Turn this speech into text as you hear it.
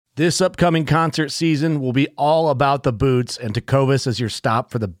This upcoming concert season will be all about the boots, and Tecovas is your stop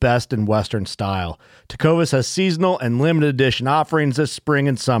for the best in Western style. Tecovas has seasonal and limited edition offerings this spring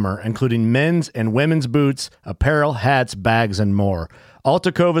and summer, including men's and women's boots, apparel, hats, bags, and more. All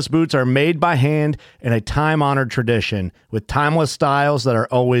Tecovas boots are made by hand in a time-honored tradition with timeless styles that are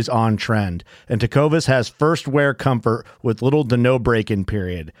always on trend. And Tecovas has first wear comfort with little to no break-in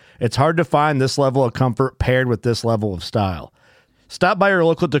period. It's hard to find this level of comfort paired with this level of style. Stop by your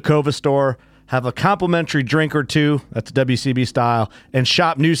local Tecovas store, have a complimentary drink or two, that's WCB style, and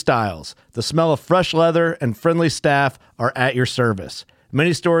shop new styles. The smell of fresh leather and friendly staff are at your service.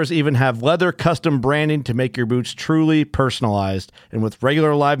 Many stores even have leather custom branding to make your boots truly personalized. And with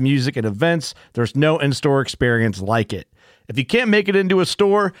regular live music and events, there's no in-store experience like it. If you can't make it into a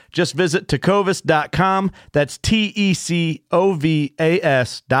store, just visit tecovas.com. That's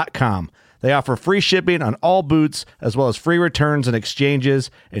TECOVAS.com. They offer free shipping on all boots, as well as free returns and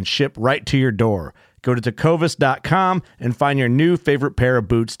exchanges, and ship right to your door. Go to tecovas.com and find your new favorite pair of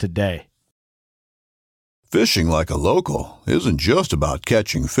boots today. Fishing like a local isn't just about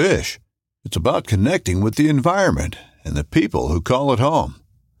catching fish. It's about connecting with the environment and the people who call it home.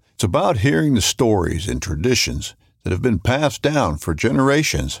 It's about hearing the stories and traditions that have been passed down for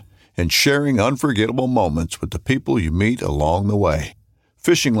generations and sharing unforgettable moments with the people you meet along the way.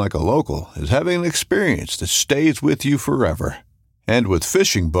 Fishing like a local is having an experience that stays with you forever. And with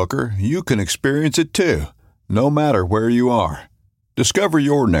Fishing Booker, you can experience it too, no matter where you are. Discover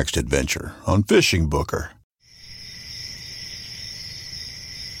your next adventure on Fishing Booker.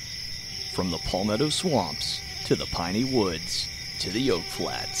 From the Palmetto Swamps to the Piney Woods to the Oak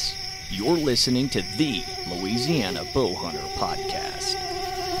Flats, you're listening to the Louisiana Bowhunter Podcast.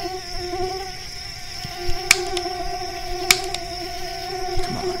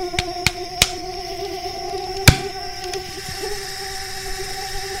 Come on.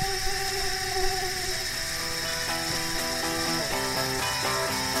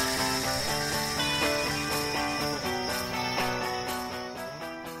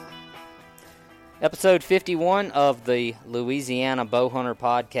 Episode 51 of the Louisiana Bowhunter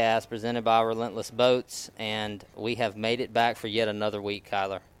Podcast, presented by Relentless Boats, and we have made it back for yet another week,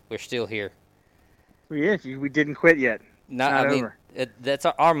 Kyler. We're still here. Yeah, we didn't quit yet. Not over. That's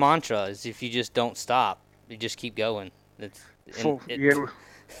our mantra, is if you just don't stop, you just keep going. It's going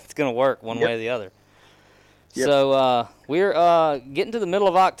to work one way or the other. Yep. So we're getting to the middle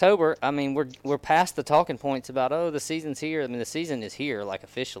of October. I mean, we're past the talking points about, the season's here. I mean, the season is here, like,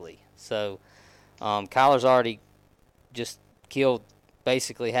 officially. So Kyler's already just killed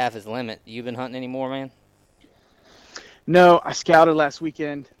basically half his limit. You been hunting any more, man? No, I scouted last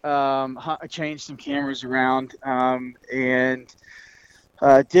weekend. I changed some cameras around, and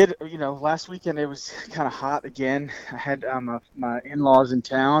last weekend it was kind of hot again. I had my in-laws in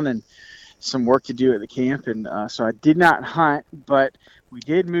town and some work to do at the camp, and so I did not hunt, but we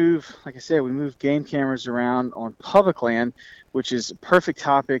did move, like I said, we moved game cameras around on public land, which is a perfect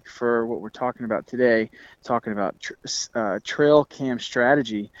topic for what we're talking about today, talking about trail cam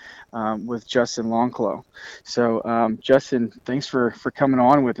strategy with Justin Lanclos. So, Justin, thanks for coming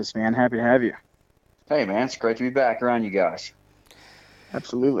on with us, man. Happy to have you. Hey, man, it's great to be back around you guys.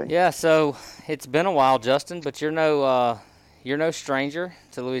 Absolutely. Yeah, so it's been a while, Justin, but you're no stranger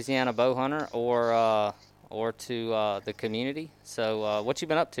to Louisiana Bowhunter or to the community. So what you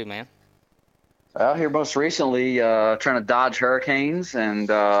been up to, man? Out here most recently trying to dodge hurricanes and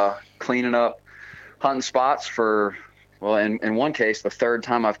cleaning up hunting spots for, well, in one case, the third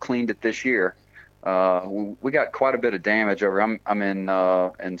time I've cleaned it this year. We got quite a bit of damage over. I'm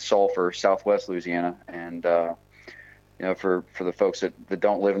in Sulphur, Southwest Louisiana, and for the folks that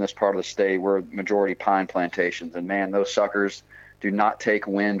don't live in this part of the state, we're majority pine plantations, and man, those suckers do not take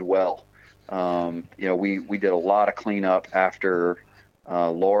wind well. We did a lot of cleanup after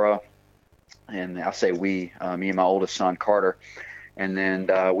Laura. And I'll say me and my oldest son, Carter. And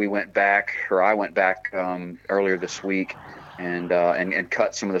then I went back earlier this week and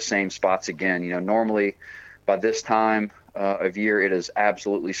cut some of the same spots again. Normally by this time of year, it is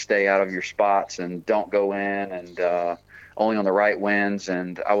absolutely stay out of your spots and don't go in and only on the right winds.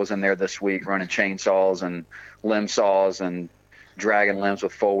 And I was in there this week running chainsaws and limb saws and dragging limbs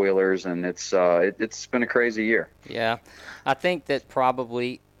with four-wheelers. And it's been a crazy year. Yeah, I think that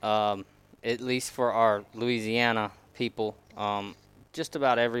probably at least for our Louisiana people, just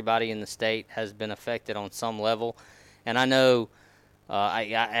about everybody in the state has been affected on some level. And I know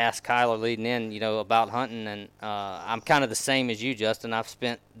I asked Kyler leading in, about hunting, and I'm kind of the same as you, Justin. I've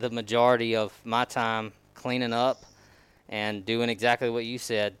spent the majority of my time cleaning up and doing exactly what you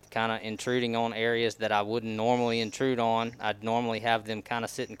said, kind of intruding on areas that I wouldn't normally intrude on. I'd normally have them kind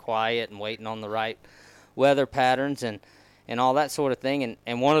of sitting quiet and waiting on the right weather patterns and all that sort of thing.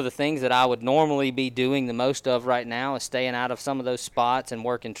 And one of the things that I would normally be doing the most of right now is staying out of some of those spots and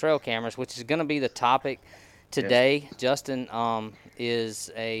working trail cameras, which is going to be the topic today. Yes. Justin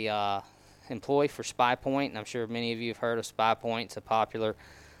is a employee for Spy Point, and I'm sure many of you have heard of Spy Point. It's a popular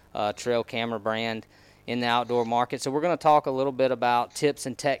trail camera brand in the outdoor market. So we're going to talk a little bit about tips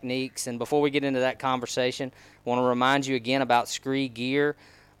and techniques. And before we get into that conversation, I want to remind you again about Scree Gear.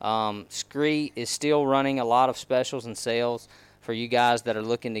 Scree is still running a lot of specials and sales for you guys that are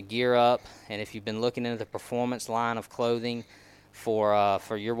looking to gear up. And if you've been looking into the performance line of clothing for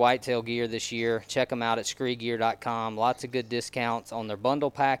your whitetail gear this year, check them out at screegear.com. Lots of good discounts on their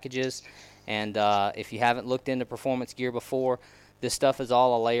bundle packages. And if you haven't looked into performance gear before, this stuff is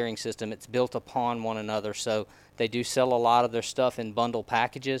all a layering system. It's built upon one another. So they do sell a lot of their stuff in bundle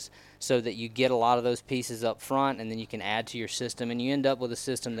packages so that you get a lot of those pieces up front, and then you can add to your system. And you end up with a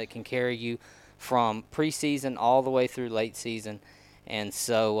system that can carry you from preseason all the way through late season. And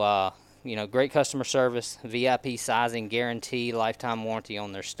so, great customer service, VIP sizing, guarantee, lifetime warranty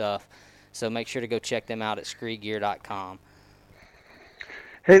on their stuff. So make sure to go check them out at screegear.com.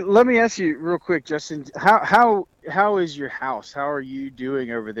 Hey, let me ask you real quick, Justin. How is your house? How are you doing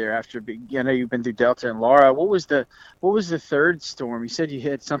over there after? I know you've been through Delta and Laura. What was the third storm? You said you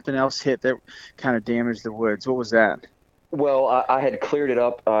had something else hit that kind of damaged the woods. What was that? Well, I had cleared it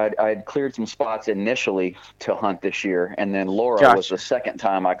up. I had cleared some spots initially to hunt this year, and then Laura was the second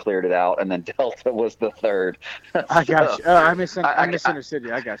time I cleared it out, and then Delta was the third. I got you. I misunderstood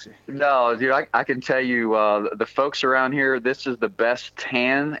you. I got you. No, dude, I can tell you, the folks around here, this is the best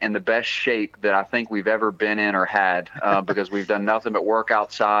tan and the best shape that I think we've ever been in or had, because we've done nothing but work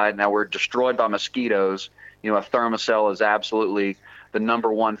outside. Now we're destroyed by mosquitoes. A thermocell is absolutely the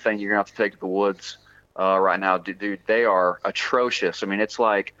number one thing you're going to have to take to the woods. Right now, dude, they are atrocious. I mean, it's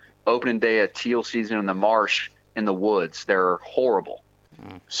like opening day of teal season in the marsh in the woods. They're horrible.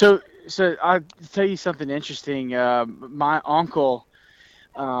 So I'll tell you something interesting. My uncle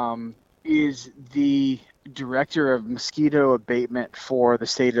is the director of mosquito abatement for the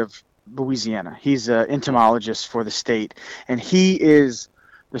state of Louisiana. He's an entomologist for the state, and he is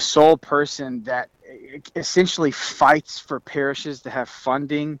the sole person that essentially fights for parishes to have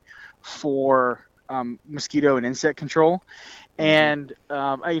funding for mosquito and insect control. And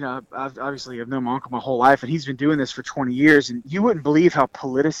I've obviously I've known my uncle my whole life, and he's been doing this for 20 years, and you wouldn't believe how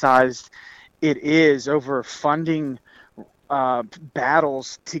politicized it is over funding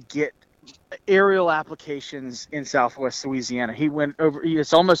battles to get aerial applications in Southwest Louisiana. He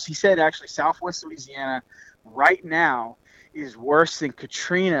said actually Southwest Louisiana right now is worse than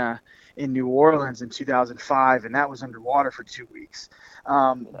Katrina in New Orleans in 2005, and that was underwater for 2 weeks.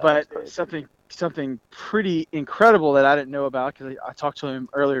 But something pretty incredible that I didn't know about, because I talked to him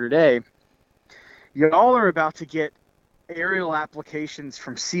earlier today. Y'all are about to get aerial applications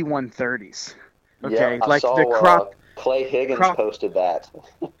from C-130s. Okay, yeah, I saw, Clay Higgins posted that.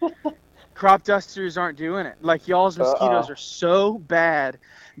 Crop dusters aren't doing it. Like, y'all's mosquitoes are so bad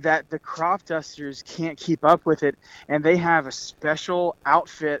that the crop dusters can't keep up with it, and they have a special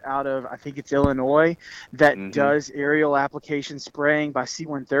outfit out of, I think it's Illinois, that does aerial application spraying by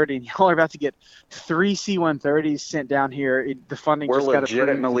C-130, and y'all are about to get 3 C-130s sent down here. The funding We're just got approved. We're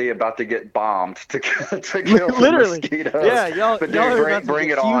legitimately about to get bombed to kill literally the mosquitoes. Yeah, y'all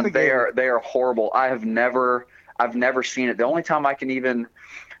bring it on. They are horrible. I've never seen it. The only time I can even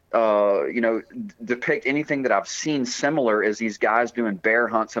depict anything that I've seen similar is these guys doing bear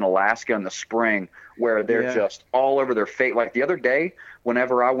hunts in Alaska in the spring, where they're just all over their face. Like the other day,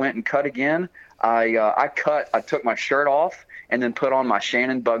 whenever I went and cut again, I took my shirt off and then put on my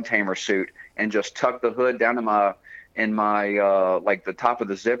Shannon bug tamer suit and just tucked the hood down in my like the top of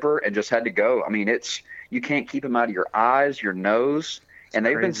the zipper and just had to go. I mean, you can't keep them out of your eyes, your nose, and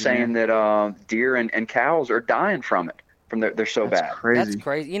they've been saying that deer and cows are dying from it. They're so bad. Crazy. That's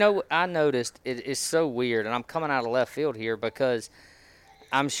crazy. I noticed it is so weird, and I'm coming out of left field here because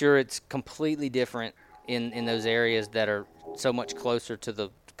I'm sure it's completely different in those areas that are so much closer to the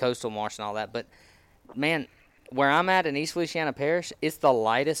coastal marsh and all that. But, man, where I'm at in East Feliciana Parish, it's the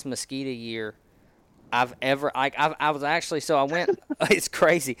lightest mosquito year I've ever. I was actually. So I went. It's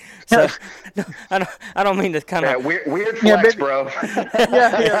crazy. So no, I don't mean to kind of weird flex, bro.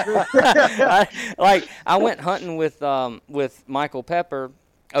 I went hunting with Michael Pepper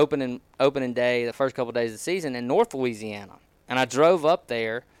opening day, the first couple of days of the season in North Louisiana, and I drove up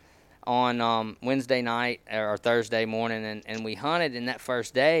there on Wednesday night or Thursday morning, and we hunted. In that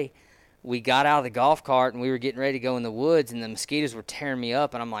first day, we got out of the golf cart and we were getting ready to go in the woods, and the mosquitoes were tearing me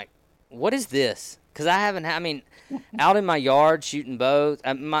up, and I'm like, what is this? Because out in my yard shooting bows.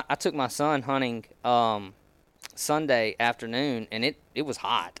 I took my son hunting Sunday afternoon, and it was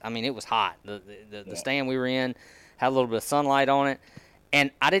hot. I mean, it was hot. The stand we were in had a little bit of sunlight on it,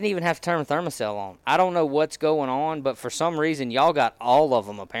 and I didn't even have to turn the thermocell on. I don't know what's going on, but for some reason, y'all got all of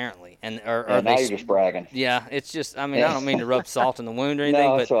them apparently. And now you're just bragging. Yeah, it's just. I mean, I don't mean to rub salt in the wound or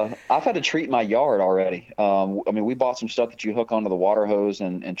anything, but I've had to treat my yard already. We bought some stuff that you hook onto the water hose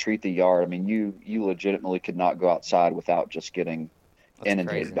and treat the yard. I mean, you legitimately could not go outside without just getting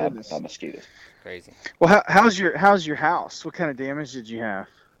inundated by mosquitoes. Crazy. Well, how's your house? What kind of damage did you have?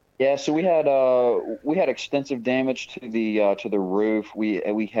 Yeah, so we had extensive damage to the roof.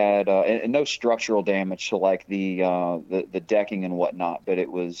 We had and no structural damage to like the decking and whatnot, but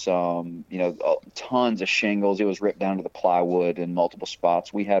it was tons of shingles. It was ripped down to the plywood in multiple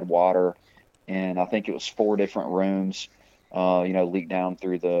spots. We had water, and I think it was 4 different rooms. Leaked down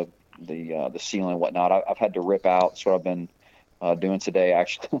through the ceiling and whatnot. I've had to rip out. That's what I've been doing today.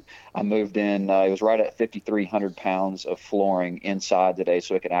 Actually, I moved in. It was right at 5,300 pounds of flooring inside today,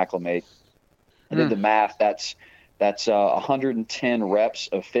 so it can acclimate. I did the math. That's 110 reps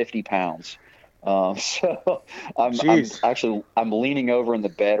of 50 pounds. So I'm leaning over in the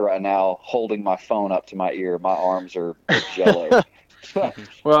bed right now, holding my phone up to my ear. My arms are jello.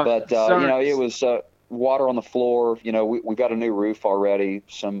 But it was water on the floor. We've got a new roof already.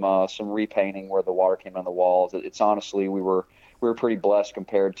 Some repainting where the water came on the walls. It's honestly we were pretty blessed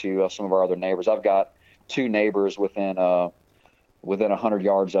compared to some of our other neighbors. I've got 2 neighbors within 100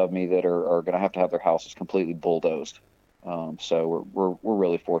 yards of me that are going to have their houses completely bulldozed. So we're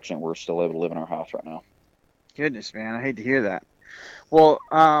really fortunate we're still able to live in our house right now. Goodness, man, I hate to hear that. Well,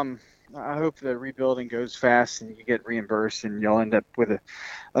 I hope the rebuilding goes fast and you get reimbursed and you'll end up with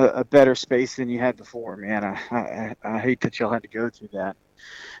a better space than you had before, man. I hate that y'all had to go through that.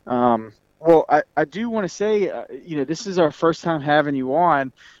 Well, I do want to say, this is our first time having you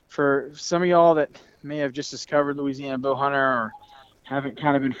on. For some of y'all that may have just discovered Louisiana Bowhunter or haven't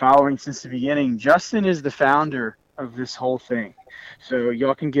kind of been following since the beginning, Justin is the founder of this whole thing. So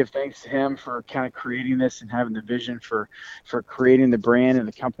y'all can give thanks to him for kind of creating this and having the vision for creating the brand and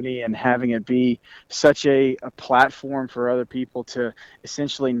the company and having it be such a platform for other people to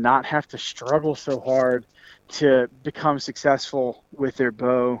essentially not have to struggle so hard to become successful with their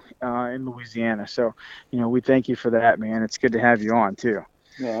bow in Louisiana. So, we thank you for that, man. It's good to have you on too.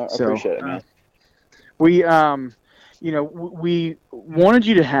 Yeah, I appreciate it, man. We we wanted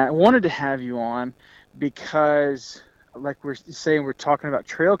to have you on because, like we're saying, we're talking about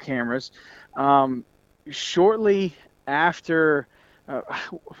trail cameras. Shortly after,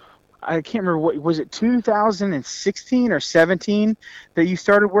 I can't remember, what was it, 2016 or 17 that you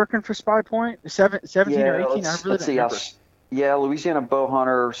started working for Spy Point? 17 or 18? I really don't remember. Yeah, Louisiana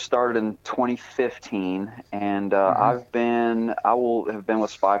Bowhunter started in 2015, and I will have been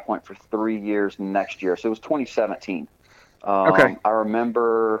with Spy Point for 3 years next year. So it was 2017. Okay. I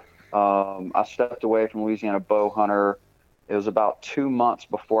remember I stepped away from Louisiana Bowhunter. It was about 2 months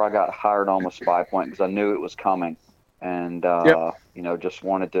before I got hired on with Spy Point because I knew it was coming, and just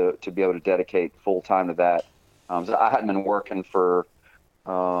wanted to be able to dedicate full time to that. So I hadn't been working for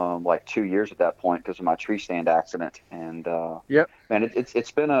like 2 years at that point because of my tree stand accident, and man,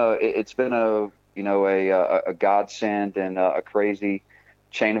 it's been a godsend and a crazy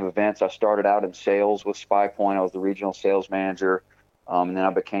chain of events. I started out in sales with Spy Point. I was the regional sales manager. And then I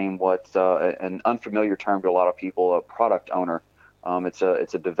became what an unfamiliar term to a lot of people, a product owner. It's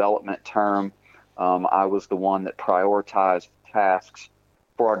a development term. I was the one that prioritized tasks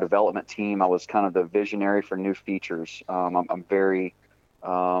for our development team. I was kind of the visionary for new features. I'm very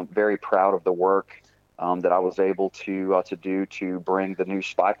proud of the work that I was able to do to bring the new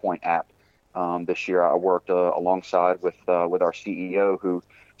Spy Point app. This year I worked alongside with our CEO who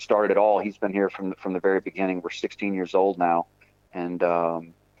started it all. He's been here from the very beginning. We're 16 years old now. And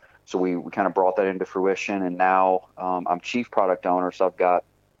so we kind of brought that into fruition, and now I'm chief product owner. So I've got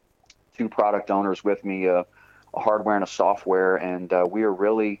 2 product owners with me, a hardware and a software, and we are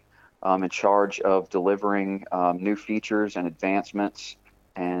really in charge of delivering new features and advancements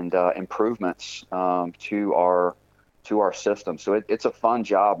and improvements to our system. So it's a fun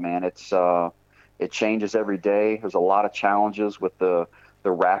job, man. It changes every day. There's a lot of challenges with the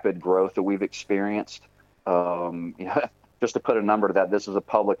rapid growth that we've experienced. Just to put a number to that, this is a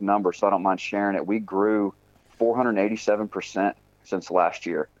public number, so I don't mind sharing it. We grew 487% since last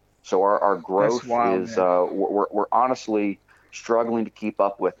year. So our growth is we're honestly struggling to keep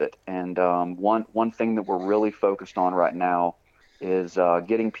up with it. And one thing that we're really focused on right now is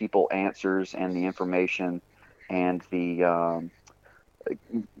getting people answers and the information and the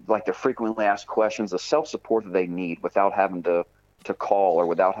frequently asked questions, the self-support that they need without having to call or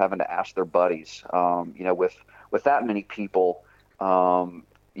without having to ask their buddies. With that many people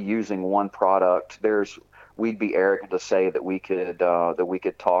using one product, we'd be arrogant to say that we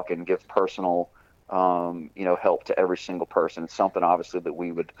could talk and give personal help to every single person. It's something obviously that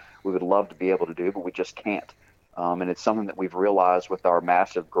we would love to be able to do, but we just can't. And it's something that we've realized with our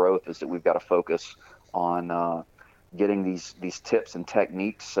massive growth is that we've got to focus on getting these tips and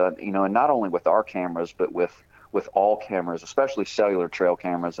techniques, and not only with our cameras, but with all cameras, especially cellular trail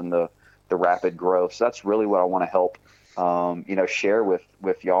cameras and the rapid growth. So that's really what I want to help, share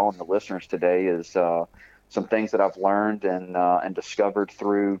with y'all and the listeners today is some things that I've learned and discovered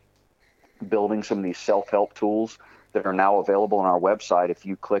through building some of these self-help tools that are now available on our website. If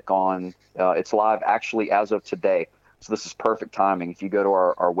you click on, it's live actually as of today. So this is perfect timing. If you go to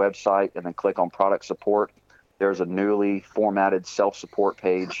our website and then click on product support, there's a newly formatted self-support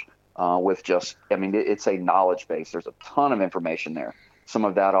page with it's a knowledge base. There's a ton of information there. Some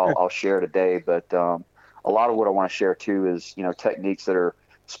of that I'll share today, but a lot of what I want to share too is, techniques that are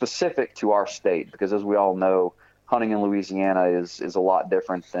specific to our state, because as we all know, hunting in Louisiana is a lot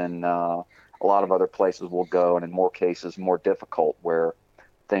different than a lot of other places we'll go, and in more cases more difficult, where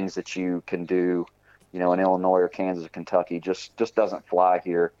things that you can do, in Illinois or Kansas or Kentucky just doesn't fly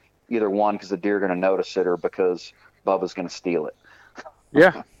here. Either one, because the deer are going to notice it, or because Bubba's going to steal it.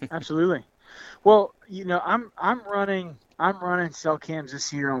 Yeah, absolutely. Well, I'm running cell cams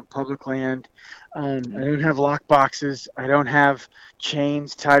this year on public land. I don't have lock boxes. I don't have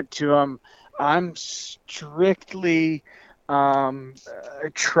chains tied to them. I'm strictly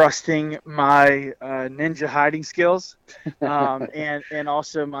trusting my ninja hiding skills, and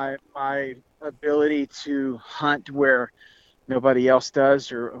also my ability to hunt where nobody else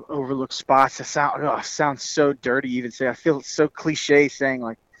does, or overlook spots. Sounds so dirty even say. I feel so cliche saying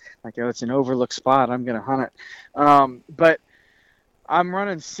like it's an overlooked spot, I'm gonna hunt it. But I'm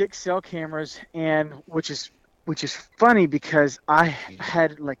running 6 cell cameras, and which is funny because I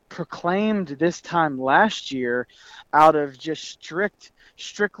had proclaimed this time last year, out of just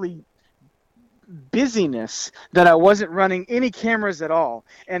strictly busyness, that I wasn't running any cameras at all,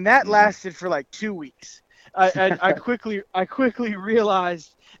 and that lasted for 2 weeks. I quickly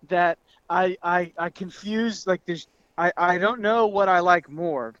realized that I confused, I don't know what I like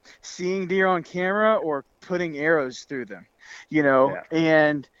more, seeing deer on camera or putting arrows through them, Yeah.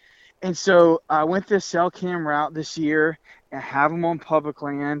 and so I went this cell cam route this year and have them on public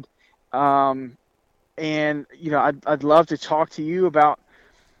land. And I'd love to talk to you about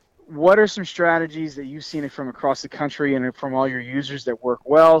what are some strategies that you've seen from across the country and from all your users that work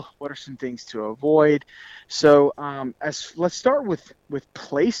well. What are some things to avoid? So let's start with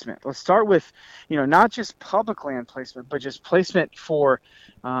placement. Let's start with, not just public land placement, but just placement for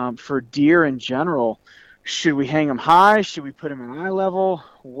deer in general. Should we hang them high? Should we put them in eye level?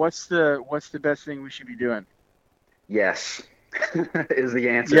 What's the best thing we should be doing? Yes, is the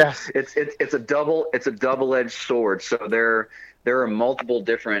answer. Yes. It's a double-edged sword. So there are multiple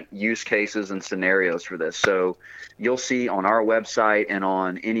different use cases and scenarios for this. So you'll see on our website and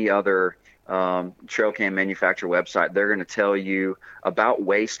on any other trail cam manufacturer website, they're going to tell you about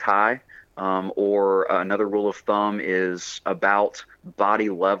waist high, or another rule of thumb is about body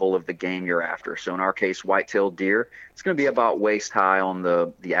level of the game you're after. So in our case, white-tailed deer, it's going to be about waist high on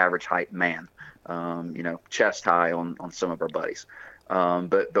the average height man. Chest high on some of our buddies.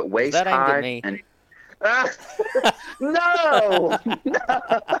 But waist that high aimed at me? and no.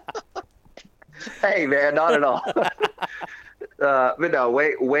 Hey man, not at all. But no,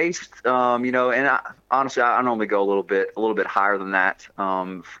 waist. And honestly, I normally go a little bit higher than that.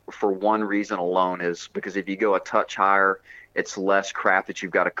 For one reason alone, is because if you go a touch higher, it's less crap that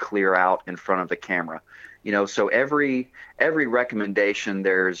you've got to clear out in front of the camera. So every recommendation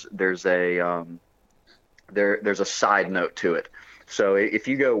there's a side note to it. So if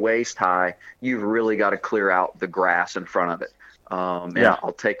you go waist high, you've really got to clear out the grass in front of it. And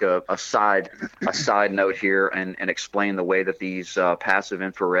I'll take a side note here and explain the way that these passive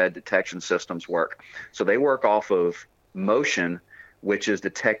infrared detection systems work. So they work off of motion, which is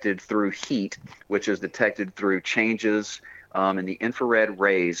detected through heat, which is detected through changes in the infrared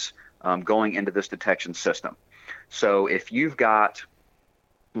rays going into this detection system. So if you've got,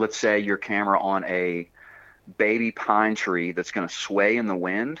 let's say, your camera on a baby pine tree that's going to sway in the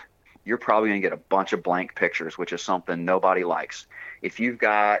wind, you're probably going to get a bunch of blank pictures, which is something nobody likes. If you've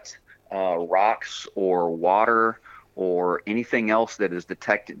got rocks or water or anything else that is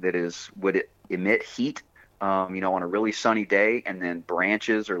detected would emit heat on a really sunny day, and then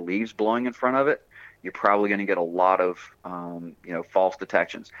branches or leaves blowing in front of it, you're probably going to get a lot of, false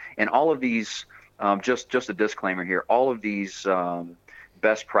detections. And all of these, just a disclaimer here, all of these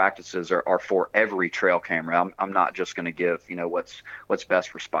best practices are for every trail camera. I'm not just going to give, what's best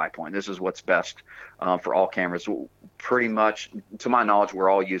for Spy Point. This is what's best for all cameras. Pretty much, to my knowledge, we're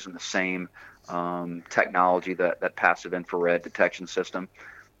all using the same technology, that passive infrared detection system.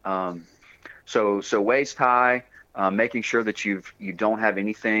 So waist high, making sure that you don't have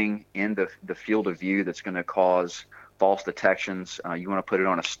anything in the field of view that's going to cause false detections. You want to put it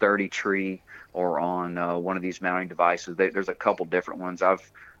on a sturdy tree or on one of these mounting devices. There's a couple different ones.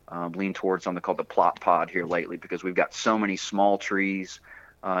 I've leaned towards something called the plot pod here lately, because we've got so many small trees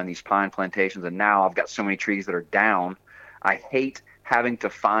in these pine plantations, and now I've got so many trees that are down. I hate having to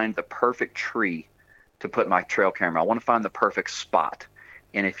find the perfect tree to put my trail camera. I want to find the perfect spot.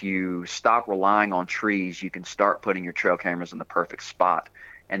 And if you stop relying on trees, you can start putting your trail cameras in the perfect spot,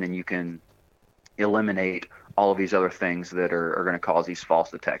 and then you can eliminate all of these other things that are going to cause these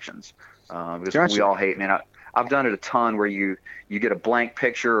false detections. Because Gotcha. We all hate, man. I've done it a ton where you get a blank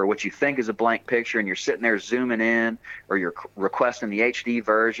picture, or what you think is a blank picture, and you're sitting there zooming in, or you're requesting the HD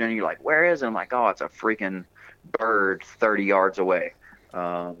version. You're like, where is it? I'm like, oh, it's a freaking bird 30 yards away.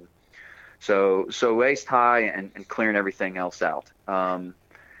 So waist high and clearing everything else out.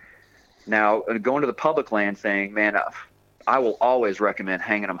 Now, going to the public land thing, man, I will always recommend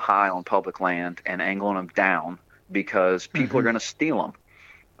hanging them high on public land and angling them down, because people are going to steal them.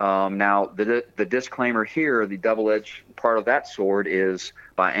 Now, the disclaimer here, the double-edged part of that sword, is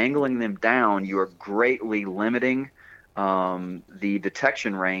by angling them down, you are greatly limiting the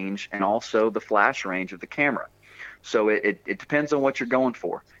detection range and also the flash range of the camera. So it depends on what you're going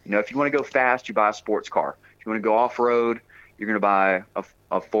for. If you want to go fast, you buy a sports car. If you want to go off-road, you're going to buy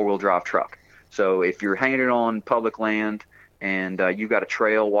a four-wheel drive truck. So if you're hanging it on public land and you've got a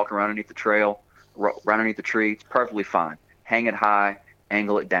trail, walking around underneath the trail, right underneath the tree, it's perfectly fine. Hang it high,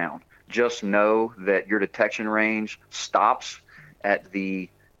 angle it down. Just know that your detection range stops at the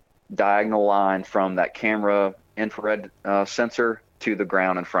diagonal line from that camera infrared sensor to the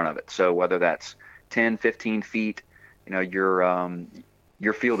ground in front of it. So whether that's 10, 15 feet,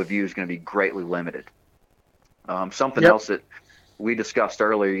 your field of view is going to be greatly limited. Something else that we discussed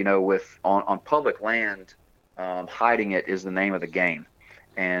earlier, with on public land, hiding it is the name of the game.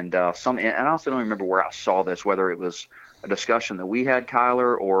 And and I also don't remember where I saw this, whether it was a discussion that we had,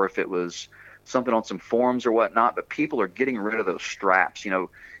 Kyler, or if it was something on some forums or whatnot. But people are getting rid of those straps.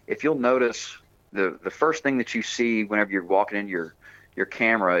 If you'll notice, the first thing that you see whenever you're walking into your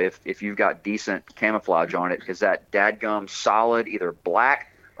camera, if you've got decent camouflage on it, is that dadgum solid, either black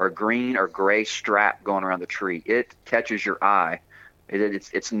or green or gray strap going around the tree. It catches your eye.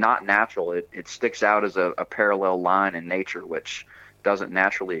 It's not natural. It sticks out as a parallel line in nature, which doesn't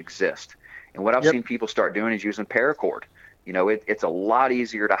naturally exist. And what I've seen people start doing is using paracord. It's a lot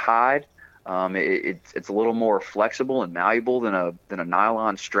easier to hide. It's a little more flexible and malleable than a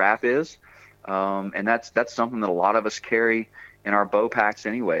nylon strap is. And that's something that a lot of us carry in our bow packs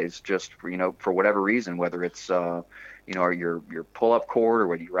anyways, just for whatever reason, whether it's your pull-up cord, or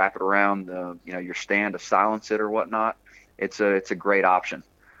whether you wrap it around your stand to silence it or whatnot. It's a great option.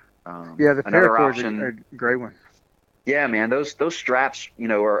 The paracord are a great one. Yeah, man, those straps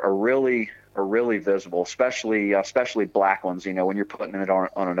are really visible, especially black ones. When you're putting it on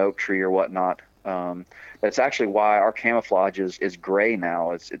an oak tree or whatnot. That's actually why our camouflage is gray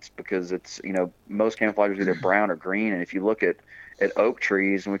now. It's because most camouflage is either brown or green. And if you look at oak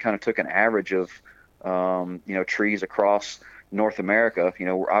trees, and we kind of took an average of trees across North America.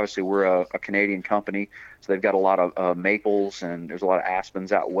 Obviously we're a Canadian company, so they've got a lot of maples, and there's a lot of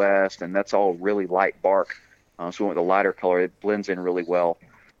aspens out west, and that's all really light bark. So we went with the lighter color. It blends in really well.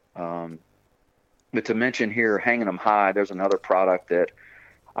 But to mention here, hanging them high, there's another product that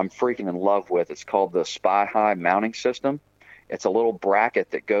I'm freaking in love with. It's called the Spy High mounting system. It's a little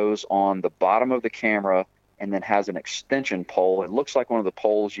bracket that goes on the bottom of the camera and then has an extension pole. It looks like one of the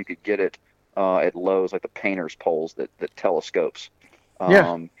poles you could get at Lowe's, like the painter's poles that telescopes.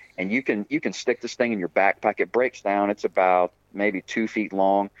 And you can stick this thing in your backpack. It breaks down. It's about maybe 2 feet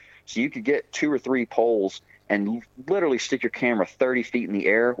long. So you could get 2 or 3 poles and literally stick your camera 30 feet in the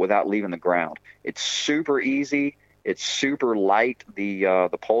air without leaving the ground. It's super easy. It's super light. The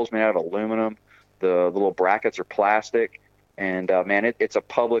pole's made out of aluminum. The little brackets are plastic. And, man, it's a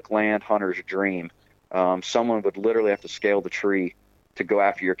public land hunter's dream. Someone would literally have to scale the tree to go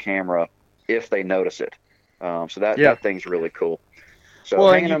after your camera if they notice it. So that thing's really cool.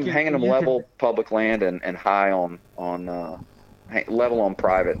 So hanging them level public land and high on level on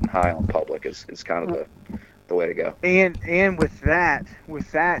private and high on public is kind of the way to go. And with that,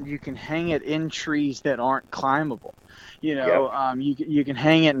 you can hang it in trees that aren't climbable. You can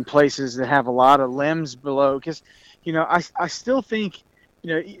hang it in places that have a lot of limbs below. Because, I still think,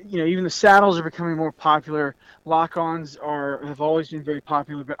 even the saddles are becoming more popular. Lock-ons have always been very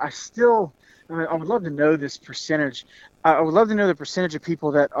popular, but I would love to know this percentage. I would love to know the percentage of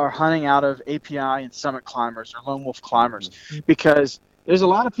people that are hunting out of API and summit climbers or lone wolf climbers, because there's a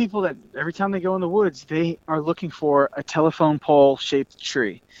lot of people that every time they go in the woods, they are looking for a telephone pole shaped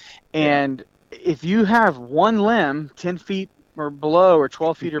tree. And if you have one limb 10 feet or below or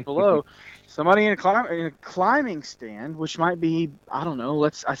 12 feet or below, somebody in a climbing stand, which might be, I don't know,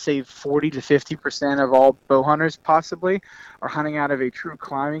 I say 40 to 50% of all bow hunters possibly are hunting out of a true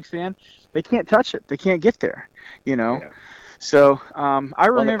climbing stand. They can't touch it. They can't get there, Yeah. So I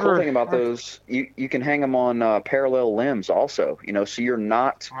remember. The cool thing about those, you can hang them on parallel limbs also, so you're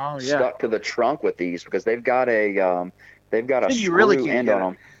not stuck to the trunk with these, because they've got a screw really end on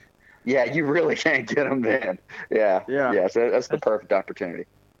them. Yeah, you really can't get them then. Yeah. So that's the perfect opportunity.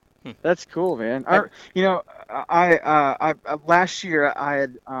 That's cool, man. I last year I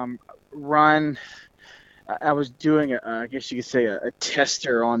had run. I was doing I guess you could say a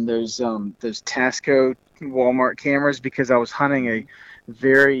tester on those Tasco Walmart cameras, because I was hunting a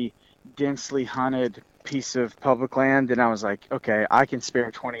very densely hunted piece of public land, and I was like, okay, I can spare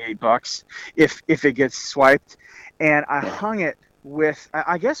 $28 if it gets swiped, and I hung it with.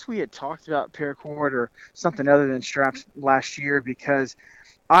 I guess we had talked about paracord or something other than straps last year, because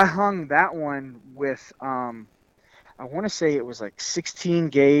I hung that one with I want to say it was like 16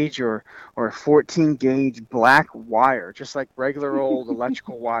 gauge or 14 gauge black wire, just like regular old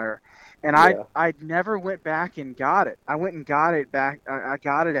electrical wire. And I never went back and got it. I went and got it back. I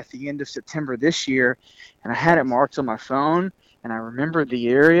got it at the end of September this year, and I had it marked on my phone, and I remembered the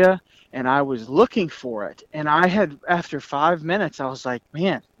area, and I was looking for it. And after 5 minutes, I was like,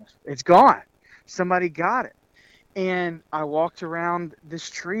 man, it's gone. Somebody got it. And I walked around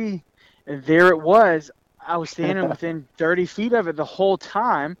this tree, and there it was. I was standing within 30 feet of it the whole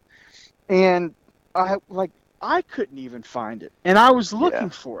time, and I couldn't even find it, and I was looking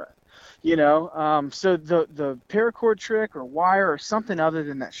for it, So the paracord trick or wire or something other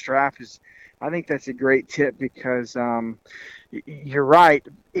than that strap I think that's a great tip, because you're right.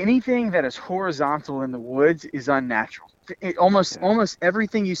 Anything that is horizontal in the woods is unnatural. Almost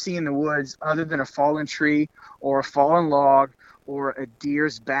everything you see in the woods, other than a fallen tree or a fallen log or a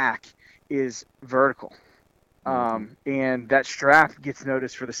deer's back, is vertical. And that strap gets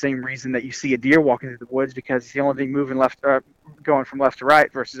noticed for the same reason that you see a deer walking through the woods, because it's the only thing moving going from left to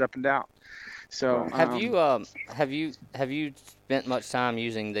right versus up and down. So have you spent much time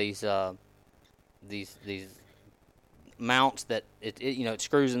using these mounts that it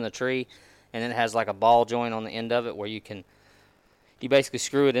screws in the tree, and then it has like a ball joint on the end of it where you basically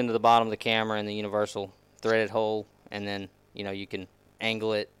screw it into the bottom of the camera in the universal threaded hole, and then you can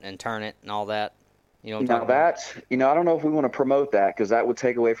angle it and turn it and all that. I don't know if we want to promote that, because that would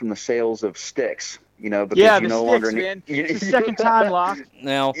take away from the sales of sticks. Because the sticks, man. It's the second time, Locke.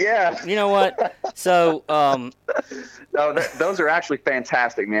 No. Yeah. You know what? So, no, those are actually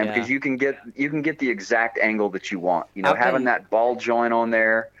fantastic, man, because you can get the exact angle that you want. Having that ball joint on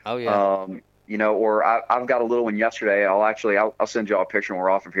there. Oh yeah. Or I've got a little one yesterday. I'll send y'all a picture when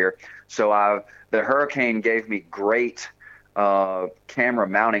we're off of here. So the Hurricane gave me great camera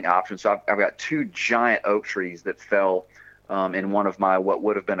mounting options. So I've got two giant oak trees that fell in one of my what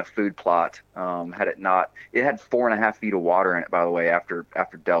would have been a food plot. Had it not, it had 4.5 feet of water in it, by the way. After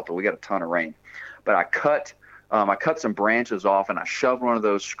Delta, we got a ton of rain. But I cut some branches off, and I shoved one of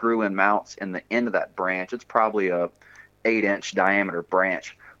those screw-in mounts in the end of that branch. It's probably a 8-inch diameter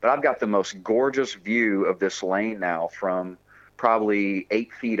branch, but I've got the most gorgeous view of this lane now from probably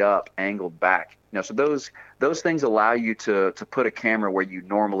 8 feet up, angled back. So those things allow you to put a camera where you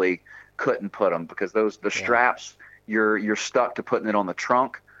normally couldn't put them, because the straps, you're stuck to putting it on the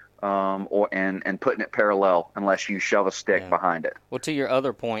trunk, and putting it parallel unless you shove a stick behind it. Well, to your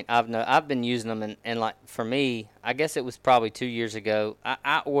other point, I've been using them, and like for me, I guess it was probably 2 years ago.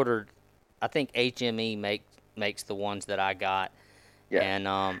 I ordered, I think HME makes the ones that I got, and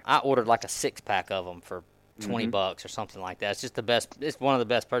I ordered like a 6-pack of them for $20 or something like that. It's just the best. It's one of the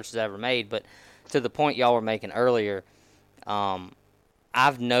best purchases I ever made. But to the point y'all were making earlier,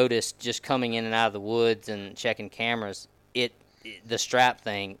 I've noticed just coming in and out of the woods and checking cameras, the strap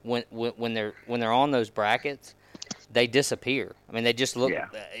thing when they're on those brackets, they disappear. I mean, they just look,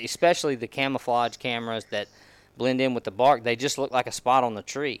 especially the camouflage cameras that blend in with the bark, they just look like a spot on the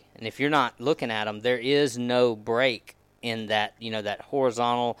tree. And if you're not looking at them, there is no break in that, that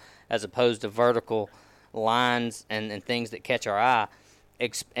horizontal as opposed to vertical lines and things that catch our eye.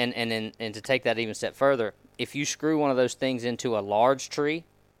 And to take that even a step further, if you screw one of those things into a large tree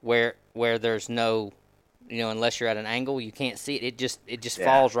where there's no, unless you're at an angle, you can't see it. It just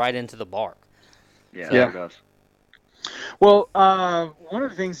falls right into the bark. Yeah, it does. Well, one of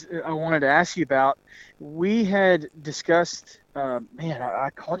the things I wanted to ask you about, we had discussed. I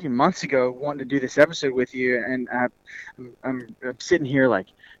called you months ago wanting to do this episode with you, and I'm sitting here like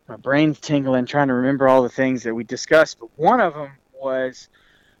my brain's tingling, trying to remember all the things that we discussed. But one of them was,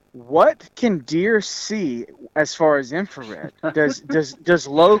 what can deer see as far as infrared? Does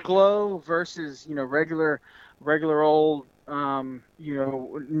low glow versus regular old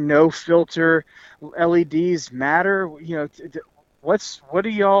no filter LEDs matter? What's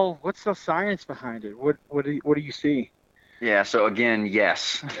the science behind it? What do you see? Yeah. So again,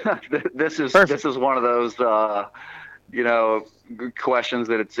 yes, this is one of those questions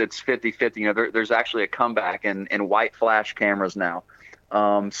that it's 50-50. There's actually a comeback in white flash cameras now.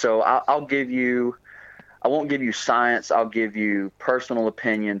 So I'll give you. I won't give you science. I'll give you personal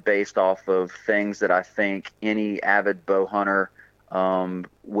opinion based off of things that I think any avid bow hunter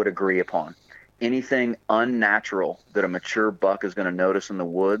would agree upon. Anything unnatural that a mature buck is going to notice in the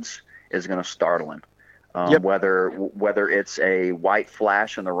woods is going to startle him. Whether it's a white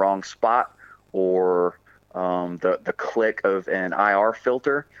flash in the wrong spot or the click of an IR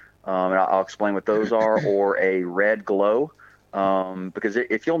filter, and I'll explain what those are, or a red glow. Because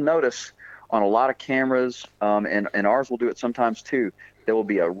if you'll notice on a lot of cameras, and ours will do it sometimes too, there will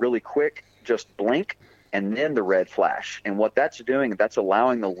be a really quick just blink and then the red flash. And what that's doing, that's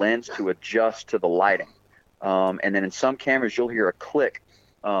allowing the lens to adjust to the lighting. And then in some cameras, you'll hear a click,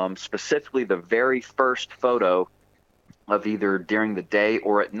 specifically the very first photo of either during the day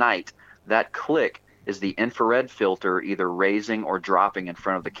or at night. That click is the infrared filter either raising or dropping in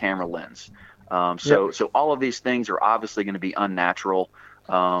front of the camera lens. So all of these things are obviously going to be unnatural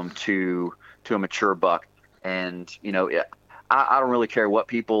to a mature buck. And, I don't really care what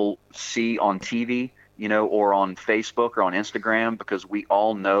people see on TV, or on Facebook or on Instagram, because we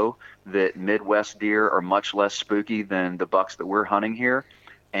all know that Midwest deer are much less spooky than the bucks that we're hunting here.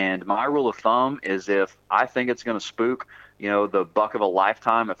 And my rule of thumb is, if I think it's going to spook, the buck of a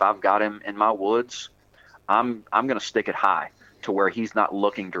lifetime, if I've got him in my woods, I'm going to stick it high to where he's not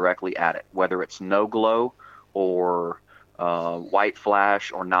looking directly at it, whether it's no glow or white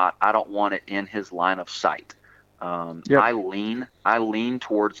flash or not. I don't want it in his line of sight. I lean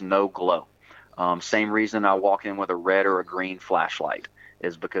towards no glow. Same reason I walk in with a red or a green flashlight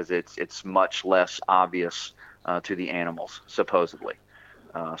is because it's much less obvious to the animals, supposedly.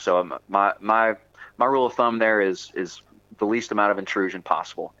 So my rule of thumb there is the least amount of intrusion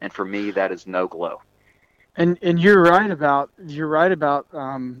possible, and for me that is no glow. And you're right about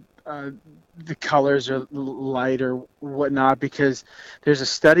the colors or light or whatnot, because there's a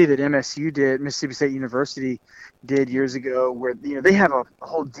study that MSU did, Mississippi State University did years ago, where they have a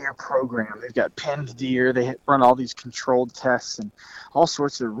whole deer program. They've got pinned deer. They run all these controlled tests and all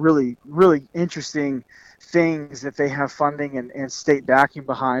sorts of really, really interesting things that they have funding and state backing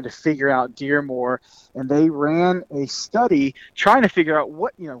behind to figure out deer more. And they ran a study trying to figure out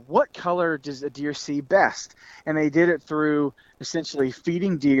what color does a deer see best. And they did it through essentially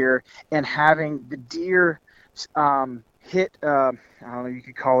feeding deer and having the deer hit, I don't know, you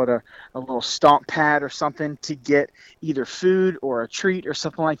could call it a little stomp pad or something to get either food or a treat or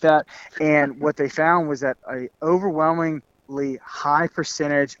something like that. And what they found was that a overwhelmingly high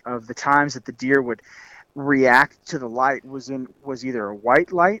percentage of the times that the deer would react to the light was either a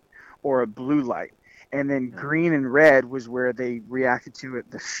white light or a blue light. And then green and red was where they reacted to it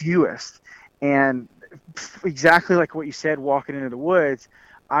the fewest. And exactly like what you said, walking into the woods,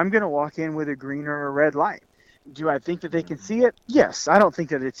 I'm going to walk in with a green or a red light. Do I think that they can see it? Yes. I don't think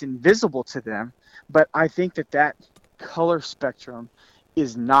that it's invisible to them, but I think that color spectrum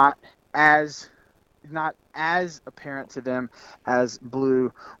is not as apparent to them as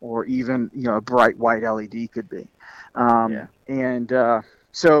blue or even a bright white LED could be. And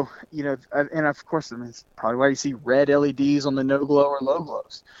so and of course, it's probably why you see red LEDs on the no glow or low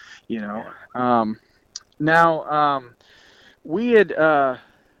glows. Now we had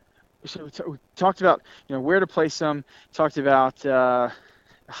we talked about where to place them. Talked about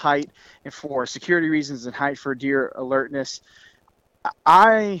height and for security reasons and height for deer alertness.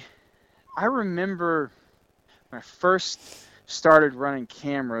 I remember when I first started running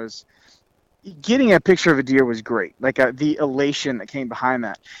cameras, getting a picture of a deer was great, like the elation that came behind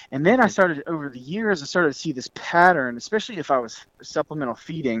that. And then over the years, I started to see this pattern, especially if I was supplemental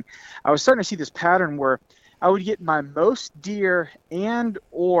feeding. I was starting to see this pattern where I would get my most deer and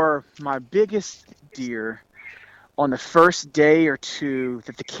or my biggest deer on the first day or two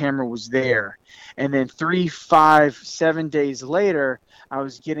that the camera was there. And then 3, 5, 7 days later, I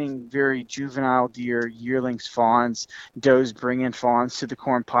was getting very juvenile deer, yearlings, fawns, does bringing fawns to the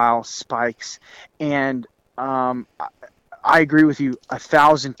corn pile, spikes. And I agree with you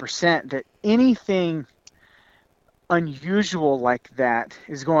 1,000% that anything unusual like that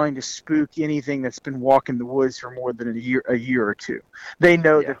is going to spook anything that's been walking the woods for more than a year or two. They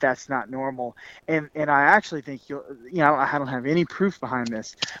know that that's not normal, and I actually think I don't have any proof behind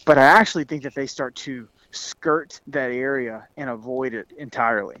this, but I actually think that they start to skirt that area and avoid it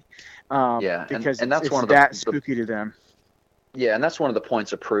entirely. Because and that's one of that spooky to them. Yeah, and that's one of the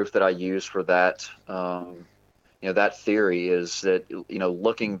points of proof that I use for that. That theory is that,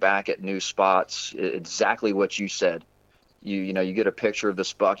 looking back at new spots, exactly what you said. You get a picture of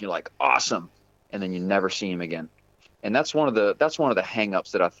this buck, you're like, awesome, and then you never see him again. And that's one of the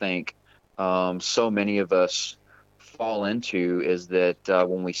hangups that I think so many of us fall into, is that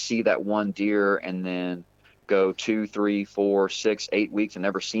when we see that one deer and then go 2, 3, 4, 6, 8 weeks and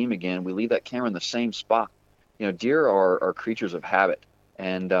never see him again, we leave that camera in the same spot. Deer are creatures of habit.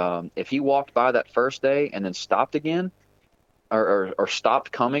 And if he walked by that first day and then stopped again, or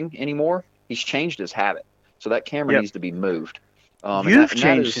stopped coming anymore, he's changed his habit. So that camera needs to be moved. You've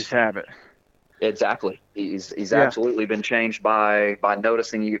changed his habit. Exactly. He's absolutely been changed by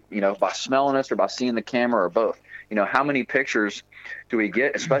noticing you, by smelling us or by seeing the camera or both. How many pictures do we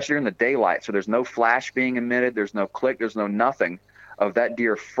get, especially in the daylight? So there's no flash being emitted, there's no click, there's no nothing of that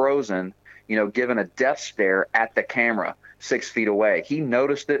deer frozen, giving a death stare at the camera 6 feet away. He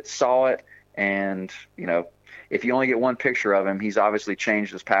noticed it, saw it, and if you only get one picture of him, he's obviously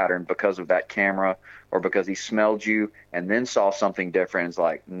changed his pattern because of that camera, or because he smelled you and then saw something different. It's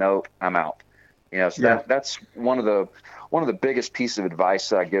like, nope, I'm out. That's one of the biggest pieces of advice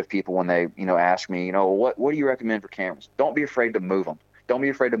that I give people when they ask me, what do you recommend for cameras? Don't be afraid to move them. Don't be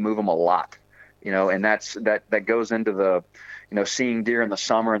afraid to move them a lot. And that goes into the seeing deer in the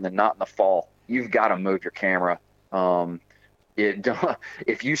summer and then not in the fall. You've got to move your camera.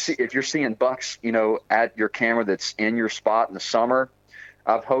 If you're seeing bucks, at your camera that's in your spot in the summer,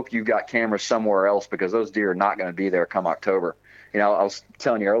 I hope you've got cameras somewhere else, because those deer are not going to be there come October. I was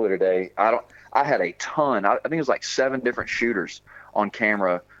telling you earlier today, I had a ton. I think it was like 7 different shooters on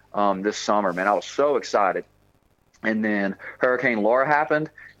camera this summer. Man, I was so excited. And then Hurricane Laura happened.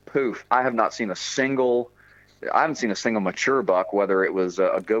 Poof! I haven't seen a single mature buck, whether it was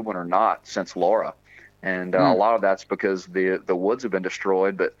a good one or not, since Laura. And a lot of that's because the woods have been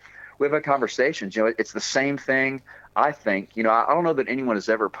destroyed. But we've had conversations. It's the same thing. I think. I don't know that anyone has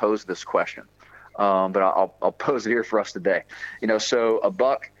ever posed this question, but I'll pose it here for us today. So a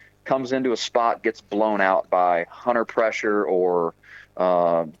buck comes into a spot, gets blown out by hunter pressure or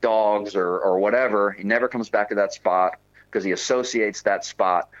dogs or whatever. He never comes back to that spot because he associates that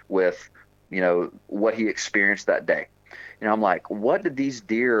spot with what he experienced that day. I'm like, what did these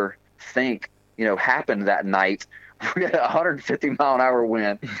deer think happened that night? We had a 150-mile-an-hour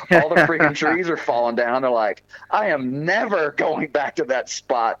wind. All the freaking trees are falling down. They're like, I am never going back to that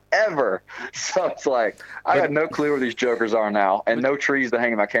spot ever. So it's like, I got no clue where these jokers are now, and no trees to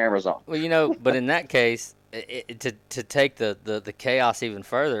hang my cameras on. Well, but in that case, to take the chaos even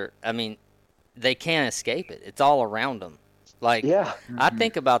further, I mean, they can't escape it. It's all around them. Like, I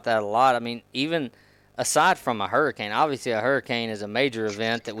think about that a lot. I mean, even aside from a hurricane, obviously a hurricane is a major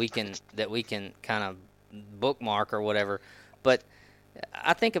event that we can kind of bookmark or whatever, but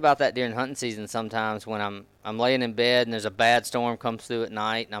I think about that during hunting season sometimes when I'm laying in bed and there's a bad storm comes through at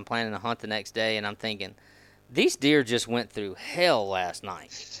night and I'm planning to hunt the next day, and I'm thinking, these deer just went through hell last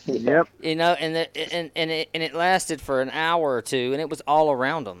night. Yep. And it lasted for an hour or two, and it was all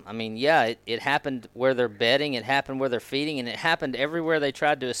around them. I mean, it happened where they're bedding, it happened where they're feeding, and it happened everywhere they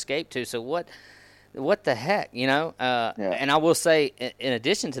tried to escape to. So what the heck, And I will say, in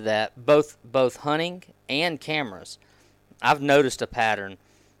addition to that, both hunting and cameras, I've noticed a pattern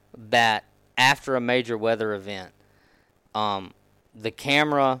that after a major weather event, the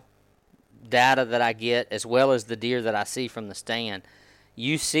camera data that I get, as well as the deer that I see from the stand,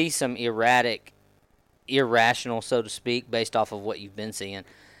 you see some irrational, so to speak, based off of what you've been seeing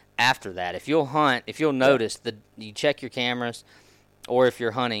after that. If you'll notice that you check your cameras, or if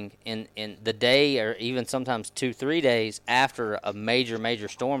you're hunting in the day, or even sometimes 2-3 days after a major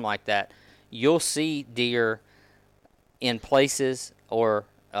storm like that, you'll see deer in places or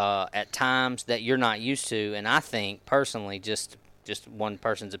at times that you're not used to. And I think personally, just one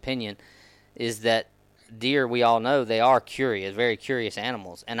person's opinion, is that deer, we all know they are curious, very curious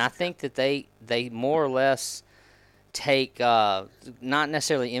animals, and I think that they more or less take not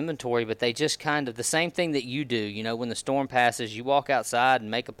necessarily inventory, but they just kind of the same thing that you do. You know, when the storm passes, you walk outside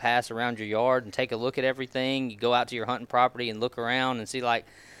and make a pass around your yard and take a look at everything. You go out to your hunting property and look around and see, like,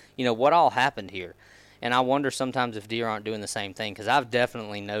 you know, what all happened here. And I wonder sometimes if deer aren't doing the same thing, because I've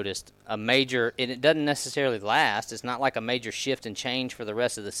definitely noticed a major, and it doesn't necessarily last. It's not like a major shift and change for the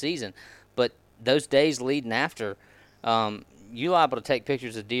rest of the season, but those days leading after, you're liable to take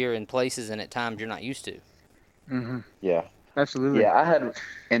pictures of deer in places and at times you're not used to. Mm-hmm. Yeah. Absolutely. Yeah, I had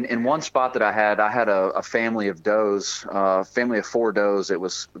in one spot that I had a family of does, family of 4 does that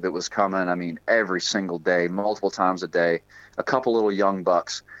was coming. I mean, every single day, multiple times a day, a couple little young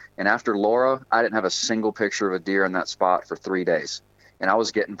bucks. And after Laura, I didn't have a single picture of a deer in that spot for 3 days. And I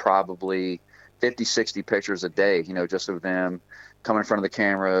was getting probably 50, 60 pictures a day, you know, just of them coming in front of the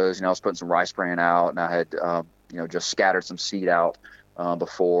cameras. You know, I was putting some rice bran out, and I had, you know, just scattered some seed out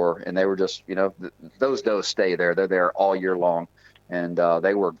before, and they were just, you know, those does stay there. They're there all year long, and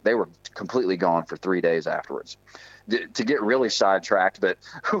they were completely gone for 3 days afterwards. To get really sidetracked, but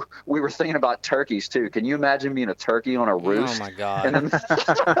we were thinking about turkeys too. Can you imagine being a turkey on a roost? Oh my God!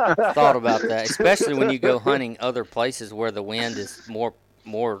 Thought about that, especially when you go hunting other places where the wind is more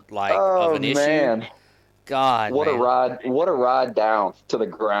like of an issue. God, what man. a ride down to the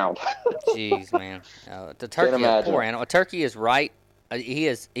ground. Jeez, man. The turkey, a poor animal. A turkey is right. He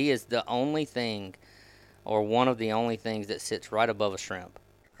is the only thing, or one of the only things that sits right above a shrimp.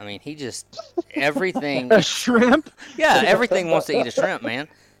 I mean, he just everything. A shrimp? Yeah, everything wants to eat a shrimp, man.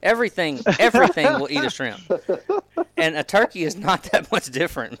 Everything will eat a shrimp. And a turkey is not that much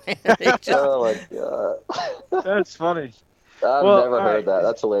different, man. Oh my God. That's funny. I've never heard that.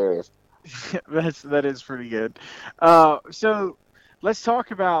 That's hilarious. That is pretty good. So let's talk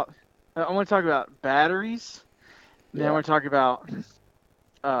about. I want to talk about batteries. Then I want to talk about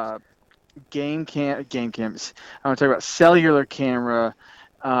game cams. I want to talk about cellular camera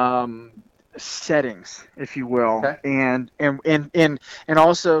settings, if you will, okay. and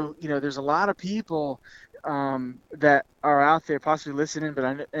also, you know, there's a lot of people that are out there possibly listening,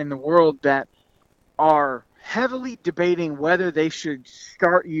 but in the world that are heavily debating whether they should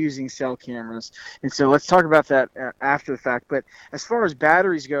start using cell cameras. And so let's talk about that after the fact. But as far as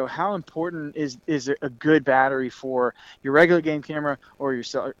batteries go, how important is a good battery for your regular game camera or your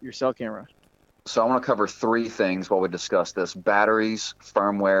cell camera? So I want to cover 3 things while we discuss this: batteries,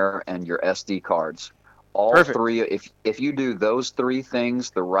 firmware, and your SD cards. All Perfect. 3, if you do those 3 things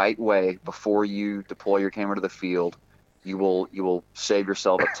the right way before you deploy your camera to the field, you will save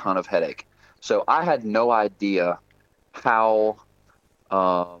yourself a ton of headache. So I had no idea how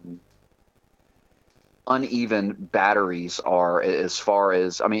uneven batteries are as far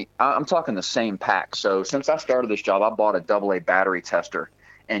as, I mean, I'm talking the same pack. So since I started this job, I bought a AA battery tester,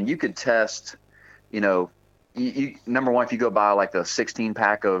 and you could test, you know, you number one, if you go buy like the 16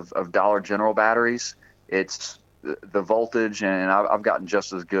 pack of Dollar General batteries, it's the voltage, and I've gotten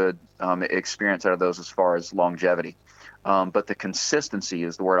just as good experience out of those as far as longevity. But the consistency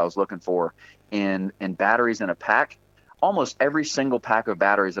is the word I was looking for in batteries in a pack. Almost every single pack of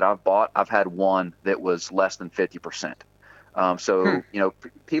batteries that I've bought, I've had one that was less than 50%. You know,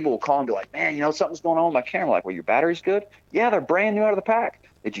 people will call and be like, man, you know, something's going on with my camera. Like, well, your battery's good? Yeah, they're brand new out of the pack.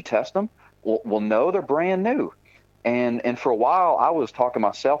 Did you test them? Well, no, they're brand new. And for a while, I was talking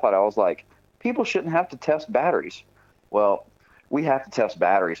myself out. I was like, people shouldn't have to test batteries. Well, we have to test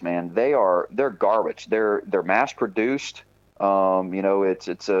batteries, man. They're garbage. They're mass produced. You know,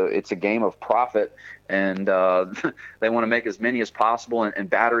 it's a game of profit, and they want to make as many as possible. And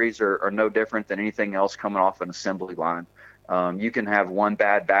batteries are no different than anything else coming off an assembly line. You can have one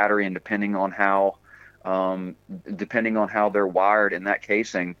bad battery, and depending on how they're wired in that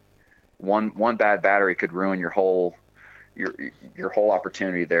casing, one bad battery could ruin your whole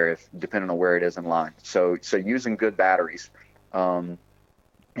opportunity there, if depending on where it is in line. So using good batteries. And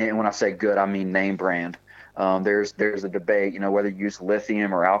when I say good, I mean name brand. There's a debate, you know, whether you use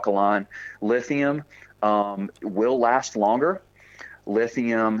lithium or alkaline. Lithium will last longer.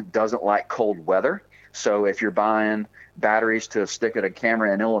 Lithium doesn't like cold weather. So if you're buying batteries to stick at a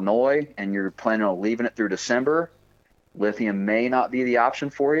camera in Illinois and you're planning on leaving it through December, lithium may not be the option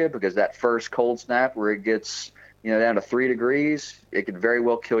for you, because that first cold snap where it gets, you know, down to 3 degrees, it could very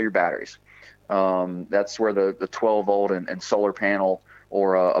well kill your batteries. That's where the 12 volt and solar panel,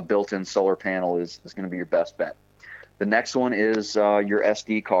 or a built-in solar panel is going to be your best bet. The next one is your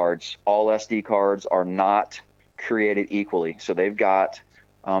SD cards. All SD cards are not created equally. So they've got,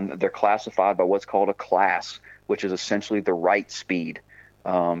 they're classified by what's called a class, which is essentially the write speed.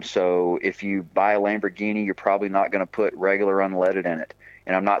 So if you buy a Lamborghini, you're probably not going to put regular unleaded in it.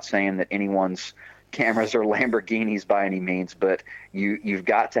 And I'm not saying that anyone's, cameras are Lamborghinis by any means, but you've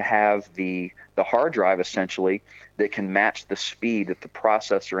got to have the hard drive essentially that can match the speed that the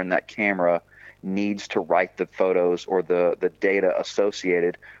processor in that camera needs to write the photos or the data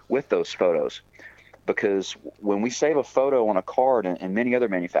associated with those photos. Because when we save a photo on a card and many other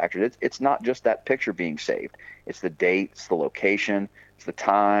manufacturers, it's not just that picture being saved. It's the date, it's the location, it's the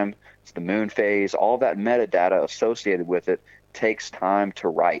time, it's the moon phase. All that metadata associated with it takes time to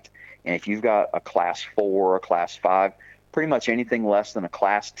write. And if you've got a class 4 or a class 5, pretty much anything less than a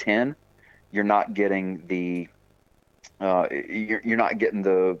class 10, you're not getting the value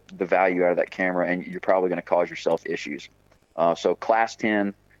out of that camera, and you're probably going to cause yourself issues. So class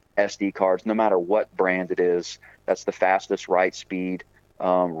 10 SD cards, no matter what brand it is, that's the fastest write speed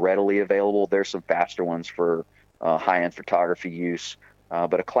readily available. There's some faster ones for high-end photography use,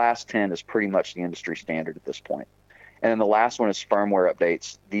 but a class 10 is pretty much the industry standard at this point. And then the last one is firmware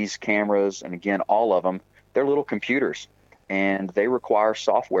updates. These cameras, and again, all of them, they're little computers, and they require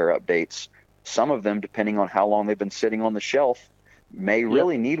software updates. Some of them, depending on how long they've been sitting on the shelf, may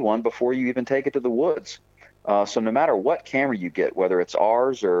really need one before you even take it to the woods. So no matter what camera you get, whether it's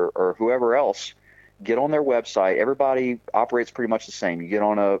ours or whoever else, get on their website. Everybody operates pretty much the same. You get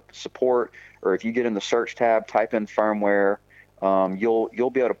on a support, or if you get in the search tab, type in firmware,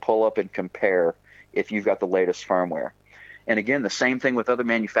 you'll be able to pull up and compare if you've got the latest firmware. And again, the same thing with other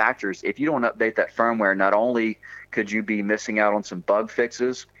manufacturers. If you don't update that firmware, not only could you be missing out on some bug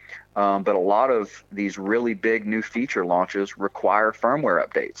fixes, but a lot of these really big new feature launches require firmware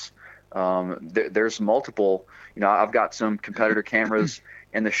updates. There's multiple, I've got some competitor cameras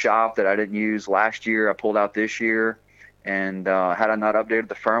in the shop that I didn't use last year. I pulled out this year, and had I not updated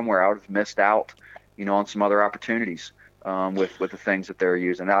the firmware, I would have missed out, on some other opportunities with the things that they're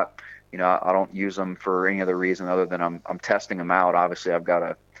using. I don't use them for any other reason other than I'm testing them out. Obviously, I've got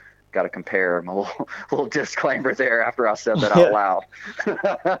to compare. I'm a little disclaimer there after I said that out loud.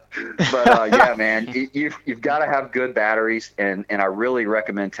 But yeah, man, you've got to have good batteries, and I really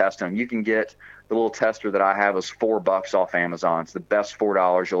recommend testing them. You can get the little tester that I have is $4 off Amazon. It's the best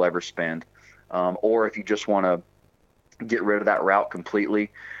 $4 you'll ever spend. Or if you just want to get rid of that route completely,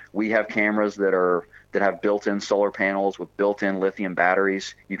 we have cameras that have built-in solar panels with built-in lithium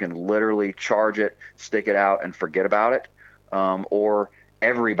batteries. You can literally charge it, stick it out, and forget about it. Or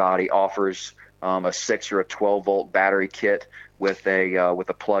everybody offers a 6 or a 12-volt battery kit with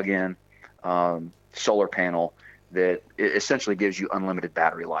a plug-in solar panel that essentially gives you unlimited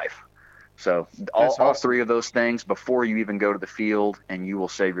battery life. So all three of those things before you even go to the field, and you will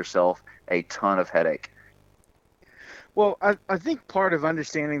save yourself a ton of headache. Well, I think part of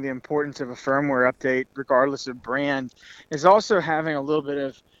understanding the importance of a firmware update, regardless of brand, is also having a little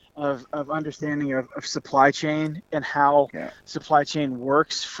bit of understanding of supply chain and how supply chain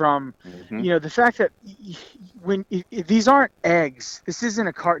works from, the fact that these aren't eggs. This isn't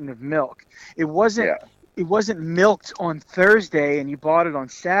a carton of milk. It wasn't milked on Thursday and you bought it on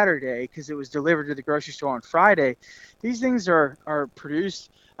Saturday because it was delivered to the grocery store on Friday. These things are produced.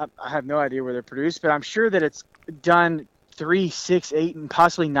 I have no idea where they're produced, but I'm sure that it's done 3, 6, 8, and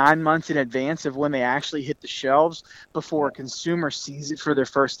possibly 9 months in advance of when they actually hit the shelves before a consumer sees it for their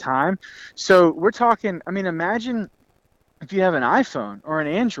first time. So we're talking, imagine if you have an iPhone or an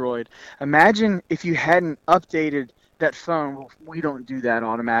Android, imagine if you hadn't updated that phone. Well, we don't do that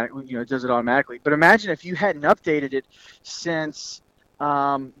automatically, it does it automatically. But imagine if you hadn't updated it since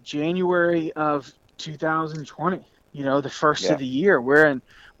January of 2020, the first of the year.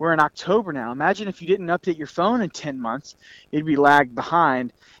 We're in October now. Imagine if you didn't update your phone in 10 months, it'd be lagged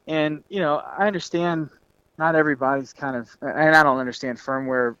behind. And, I understand not everybody's and I don't understand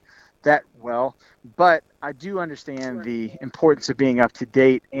firmware that well, but I do understand the importance of being up to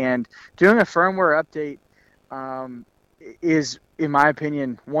date, and doing a firmware update is, in my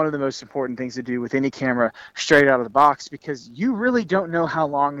opinion, one of the most important things to do with any camera straight out of the box, because you really don't know how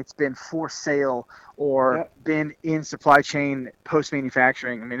long it's been for sale or been in supply chain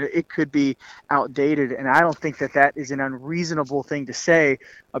post-manufacturing. It could be outdated, and I don't think that is an unreasonable thing to say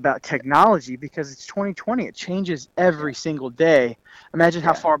about technology, because it's 2020. It changes every single day. Imagine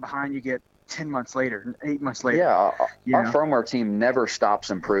how far behind you get 10 months later, 8 months later. Yeah, our firmware team never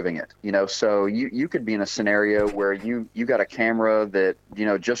stops improving it. So you could be in a scenario where you got a camera that,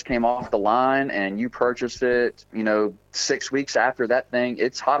 just came off the line, and you purchased it, 6 weeks after that thing,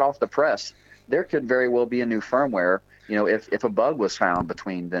 it's hot off the press. There could very well be a new firmware, if a bug was found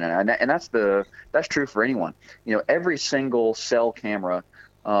between then and that's true for anyone. Every single cell camera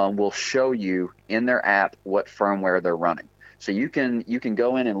will show you in their app what firmware they're running. So you can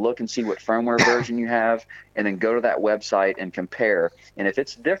go in and look and see what firmware version you have, and then go to that website and compare. And if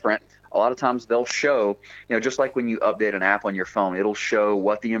it's different, a lot of times they'll show, just like when you update an app on your phone, it'll show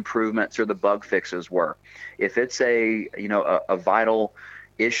what the improvements or the bug fixes were. If it's a vital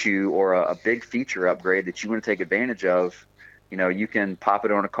issue or a big feature upgrade that you want to take advantage of, you can pop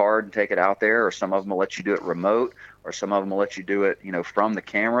it on a card and take it out there, or some of them will let you do it remote, or some of them will let you do it, from the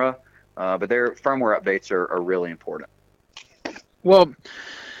camera. But their firmware updates are really important. Well,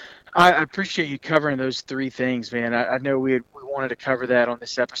 I appreciate you covering those three things, man. I know we wanted to cover that on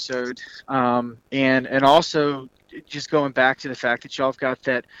this episode, and also just going back to the fact that y'all have got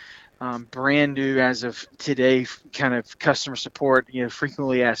that brand new, as of today, kind of customer support,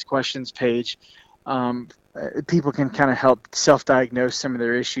 frequently asked questions page. People can kind of help self-diagnose some of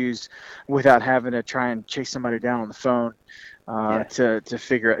their issues without having to try and chase somebody down on the phone to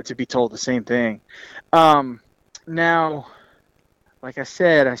figure out, to be told the same thing. Now, like I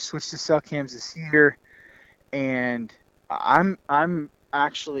said, I switched to cell cams this year, and I'm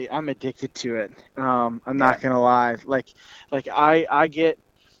addicted to it. I'm not gonna lie. Like I get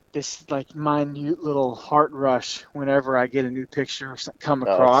this like minute little heart rush whenever I get a new picture come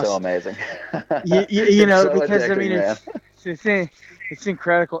across. It's so amazing. Because I mean, it's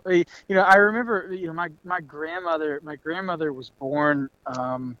incredible. I remember, my grandmother was born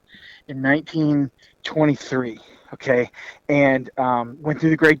in 1923. Okay, and went through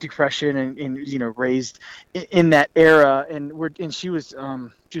the Great Depression and raised in that era, and she was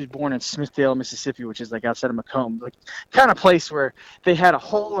born in Smithville, Mississippi, which is like outside of Macomb, like kind of place where they had a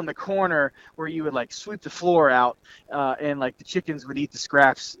hole in the corner where you would like sweep the floor out, and like the chickens would eat the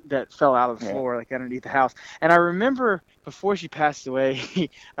scraps that fell out of the floor, like underneath the house. And I remember before she passed away,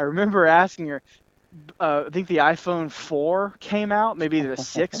 I remember asking her, I think the iPhone 4 came out, maybe the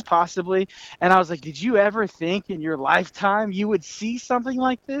 6 possibly. And I was like, did you ever think in your lifetime you would see something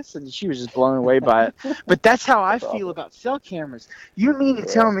like this? And she was just blown away by it. But that's how I feel about cell cameras. You mean to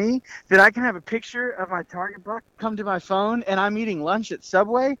tell me that I can have a picture of my target buck come to my phone and I'm eating lunch at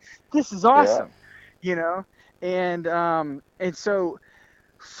Subway? This is awesome, And so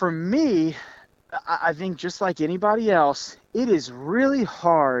for me, I think just like anybody else, it is really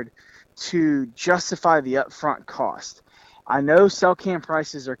hard to justify the upfront cost. I know cell cam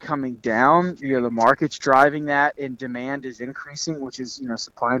prices are coming down. The market's driving that, and demand is increasing, which is,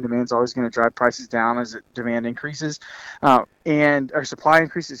 supply and demand is always going to drive prices down as demand increases, or supply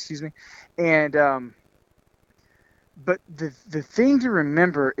increases, excuse me. And but the thing to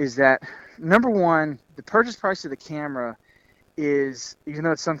remember is that, number one, the purchase price of the camera is, even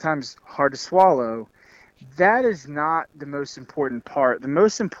though it's sometimes hard to swallow, that is not the most important part. The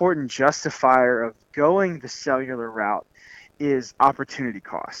most important justifier of going the cellular route is opportunity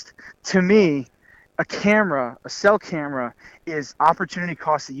cost. To me, a cell camera, is opportunity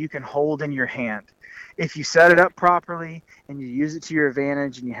cost that you can hold in your hand. If you set it up properly and you use it to your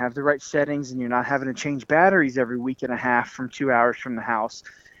advantage and you have the right settings and you're not having to change batteries every week and a half from 2 hours from the house,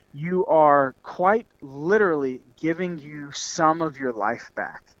 you are quite literally giving you some of your life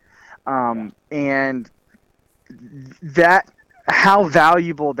back. And that, how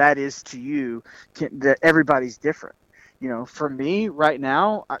valuable that is to you, that everybody's different. For me right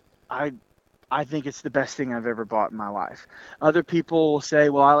now, I think it's the best thing I've ever bought in my life. Other people will say,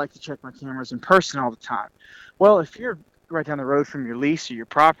 well, I like to check my cameras in person all the time. Well, if you're right down the road from your lease or your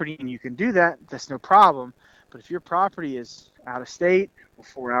property and you can do that, that's no problem. But if your property is out of state or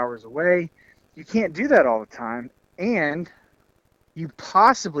 4 hours away, you can't do that all the time. And you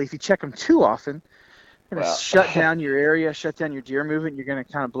possibly, if you check them too often, going to shut down your area, shut down your deer movement. You're going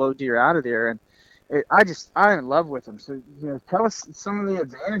to kind of blow deer out of there. And I'm in love with them. So, tell us some of the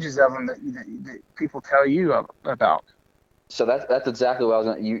advantages of them that people tell you about. So that's exactly what I was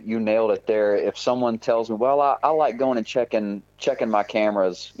going to, you nailed it there. If someone tells me, well, I like going and checking my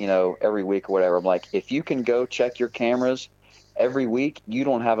cameras, every week or whatever. I'm like, if you can go check your cameras every week, you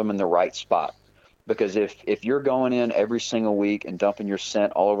don't have them in the right spot. Because if you're going in every single week and dumping your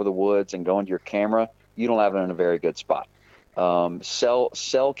scent all over the woods and going to your camera, you don't have it in a very good spot.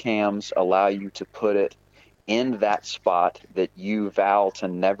 Cell cams allow you to put it in that spot that you vow to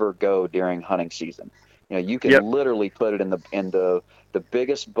never go during hunting season. You can literally put it in the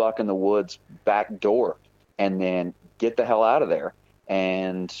biggest buck in the woods back door, and then get the hell out of there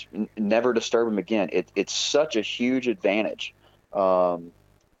and never disturb them again. It's such a huge advantage.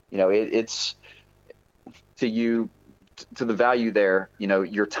 It's to you. To the value there,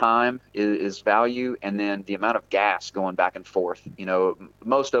 your time is value, and then the amount of gas going back and forth.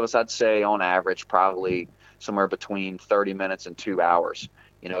 Most of us, I'd say on average, probably somewhere between 30 minutes and 2 hours.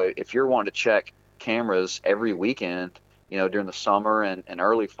 If you're wanting to check cameras every weekend, during the summer and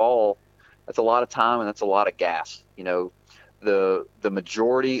early fall, that's a lot of time and that's a lot of gas. the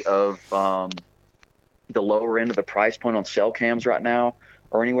majority of the lower end of the price point on cell cams right now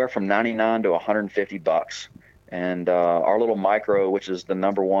are anywhere from $99 to $150. And our little micro, which is the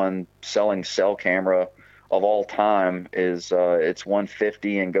 #1 selling cell camera of all time, is it's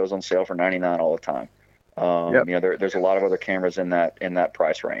 $150 and goes on sale for $99 all the time. There's a lot of other cameras in that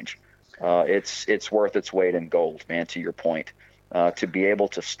price range. It's worth its weight in gold, man. To your point, to be able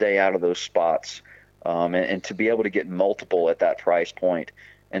to stay out of those spots, and to be able to get multiple at that price point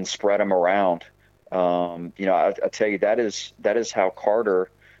and spread them around. I tell you, that is how Carter,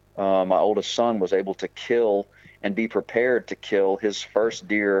 my oldest son, was able to kill and be prepared to kill his first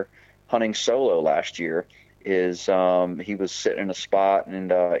deer hunting solo last year. He was sitting in a spot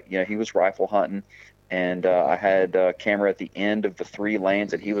and he was rifle hunting, and I had a camera at the end of the 3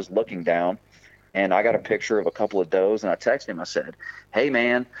 lanes that he was looking down, and I got a picture of a couple of does, and I texted him. I said, "Hey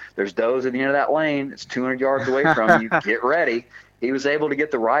man, there's does at the end of that lane. It's 200 yards away from you. Get ready." He was able to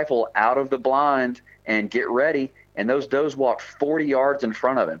get the rifle out of the blind and get ready, and those does walked 40 yards in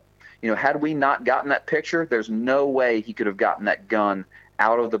front of him. Had we not gotten that picture, there's no way he could have gotten that gun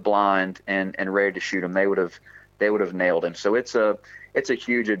out of the blind and ready to shoot him. They would have nailed him. So it's a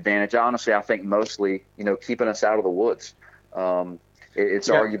huge advantage. Honestly, I think mostly, keeping us out of the woods. It's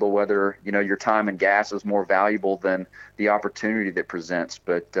arguable whether, your time and gas is more valuable than the opportunity that presents.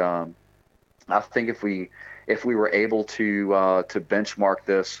 But I think if we were able to benchmark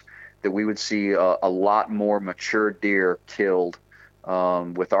this, that we would see a lot more mature deer killed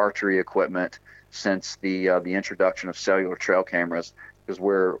with archery equipment since the introduction of cellular trail cameras, because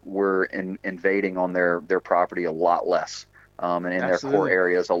we're invading on their property a lot less, and in their core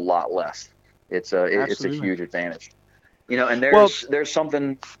areas a lot less. It's a huge advantage. And there's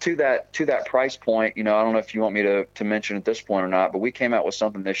something to that price point. I don't know if you want me to mention at this point or not, but we came out with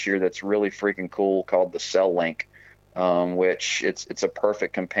something this year that's really freaking cool called the Cell Link, which it's a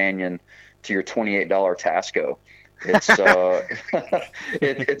perfect companion to your $28 Tasco. It's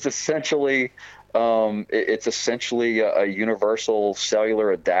essentially a universal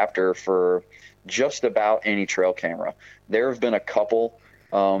cellular adapter for just about any trail camera. There have been a couple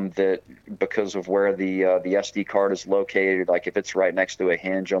that, because of where the SD card is located, like if it's right next to a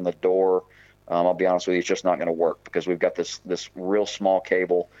hinge on the door, I'll be honest with you, it's just not going to work, because we've got this real small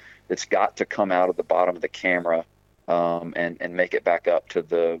cable that's got to come out of the bottom of the camera and make it back up to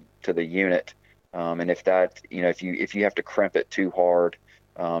the unit. And if that, if you have to crimp it too hard,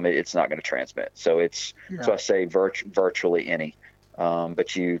 it's not going to transmit. So so I say virtually any.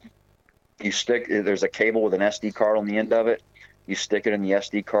 But you stick, there's a cable with an SD card on the end of it. You stick it in the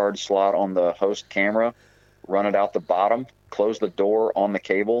SD card slot on the host camera, run it out the bottom, close the door on the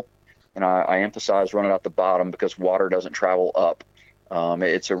cable. And I emphasize run it out the bottom because water doesn't travel up.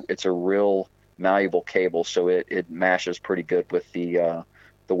 It's a real malleable cable, so it mashes pretty good with the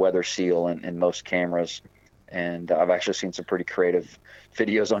weather seal in most cameras. And I've actually seen some pretty creative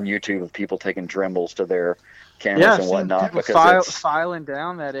videos on YouTube of people taking Dremels to their cameras and whatnot, because filing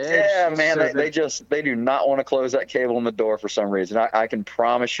down that edge. Yeah, man, they do not want to close that cable in the door for some reason. I can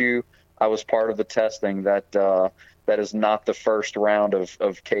promise you, I was part of the testing that is not the first round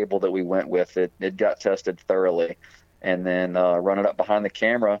of cable that we went with. It got tested thoroughly, and then run it up behind the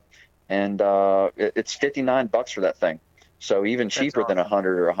camera, and it's $59 for that thing. So even cheaper than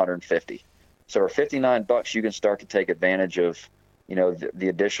 100 or 150. So for $59, you can start to take advantage of, the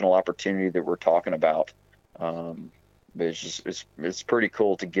additional opportunity that we're talking about. It's pretty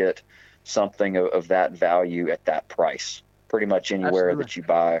cool to get something of that value at that price, pretty much anywhere that you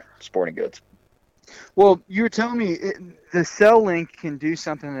buy sporting goods. Well, you were telling me the Cell Link can do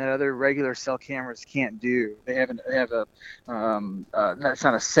something that other regular cell cameras can't do. They have a that's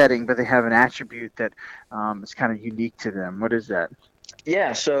not a setting, but they have an attribute that is kind of unique to them. What is that?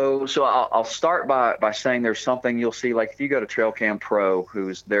 Yeah, so I'll start by saying there's something you'll see, like if you go to Trail Cam Pro,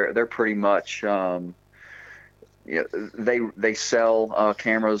 they're pretty much they sell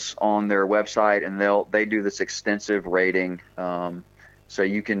cameras on their website, and they do this extensive rating. So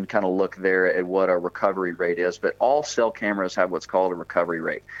you can kind of look there at what a recovery rate is. But all cell cameras have what's called a recovery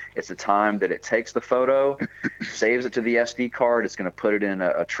rate. It's the time that it takes the photo, saves it to the SD card. It's going to put it in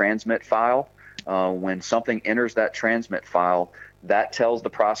a transmit file. When something enters that transmit file, that tells the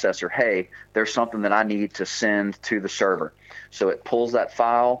processor, hey, there's something that I need to send to the server. So it pulls that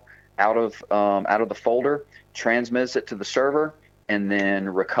file out of the folder, transmits it to the server, and then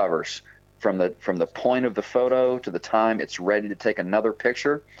recovers. From the point of the photo to the time it's ready to take another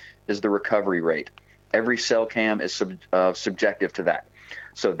picture is the recovery rate. Every cell cam is subjective to that.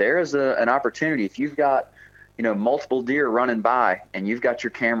 So there is an opportunity. If you've got multiple deer running by and you've got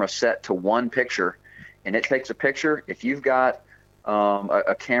your camera set to one picture, and it takes a picture, if you've got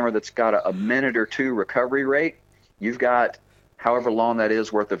a camera that's got a minute or two recovery rate, you've got however long that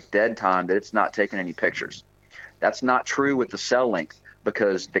is worth of dead time that it's not taking any pictures. That's not true with the cell link,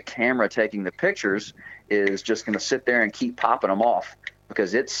 because the camera taking the pictures is just going to sit there and keep popping them off,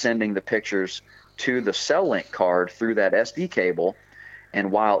 because it's sending the pictures to the cell link card through that SD cable.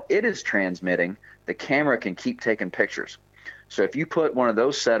 And while it is transmitting, the camera can keep taking pictures. So if you put one of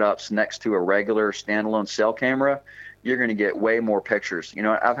those setups next to a regular standalone cell camera, you're going to get way more pictures. You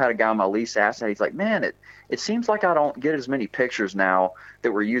know, I've had a guy on my lease ask that. He's like, man, it seems like I don't get as many pictures now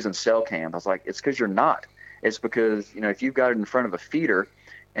that we're using cell cam. I was like, it's because you're not. It's because, you know, if you've got it in front of a feeder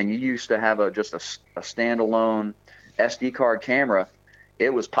and you used to have just a standalone SD card camera,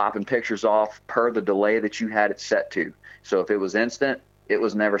 it was popping pictures off per the delay that you had it set to. So if it was instant, it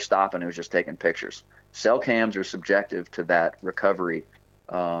was never stopping. It was just taking pictures. Cell cams are subjective to that recovery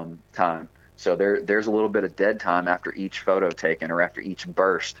time. So there's a little bit of dead time after each photo taken or after each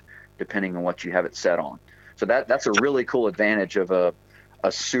burst, depending on what you have it set on. So that's a really cool advantage of a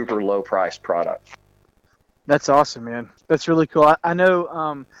super low price product. That's awesome, man. That's really cool. I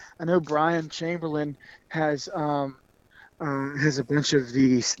know Brian Chamberlain has a bunch of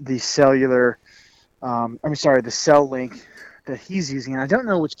the cellular, the cell link that he's using. And I don't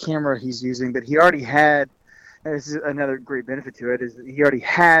know which camera he's using, but he already had. This is another great benefit to it, is that he already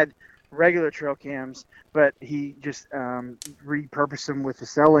had regular trail cams, but he just repurposed them with the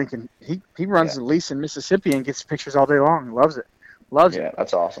cell link, and he runs the lease in Mississippi and gets pictures all day long. Loves it. Yeah,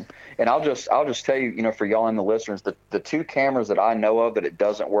 that's awesome. And I'll just tell you, you know, for y'all and the listeners, the two cameras that I know of that it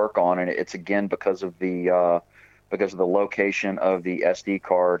doesn't work on, and it's again because of the location of the SD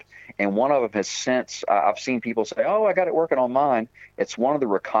card. And one of them has since I've seen people say, "Oh, I got it working on mine." It's one of the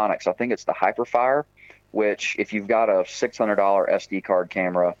Reconics. I think it's the Hyperfire. Which, if you've got a $600 SD card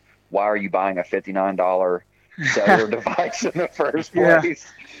camera, why are you buying a $59 cellular device in the first place?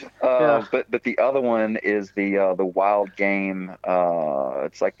 But the other one is the Wild Game.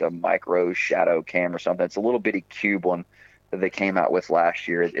 It's like the Micro Shadow Cam or something. It's a little bitty cube one that they came out with last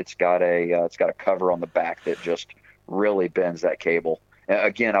year. It's got a cover on the back that just really bends that cable.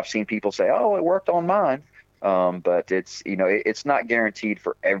 Again, I've seen people say, "Oh, it worked on mine," but it's not guaranteed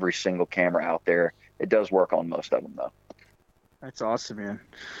for every single camera out there. It does work on most of them, though. That's awesome, man.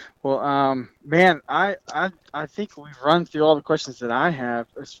 Well, man, I think we've run through all the questions that I have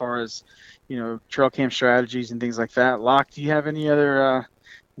as far as, you know, trail cam strategies and things like that. Locke, do you have any other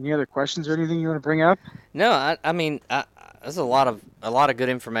questions or anything you want to bring up? No, I mean, there's a lot of good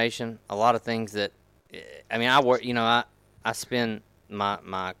information, a lot of things that, I mean, I work, you know, I spend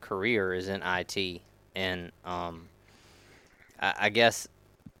my career is in IT, and I guess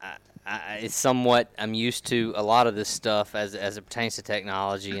it's somewhat, I'm used to a lot of this stuff as it pertains to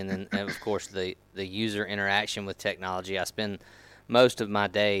technology, and of course the user interaction with technology. I spend most of my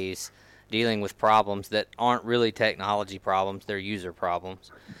days dealing with problems that aren't really technology problems; they're user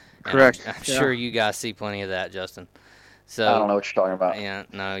problems. And Correct. I'm sure you guys see plenty of that, Justin. So I don't know what you're talking about. Yeah,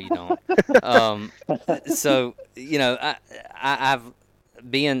 no, you don't. So you know, I've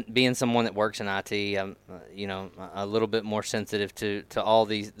being someone that works in IT, I'm you know, a little bit more sensitive to all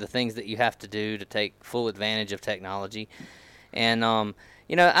the things that you have to do to take full advantage of technology. And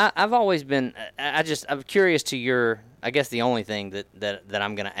you know, I've always been I'm curious to your, I guess the only thing that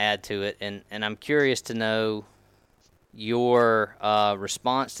I'm going to add to it, and I'm curious to know your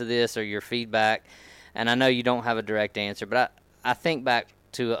response to this or your feedback. And I know you don't have a direct answer, but I think back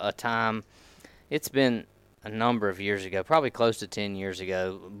to a time, it's been a number of years ago, probably close to 10 years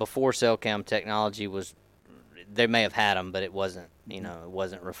ago, before cell cam technology was, they may have had them, but it wasn't, you know, it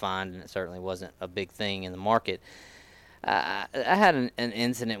wasn't refined, and it certainly wasn't a big thing in the market. I had an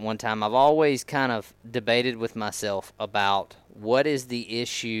incident one time. I've always kind of debated with myself about what is the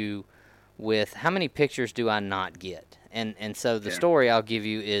issue with how many pictures do I not get. And so the story I'll give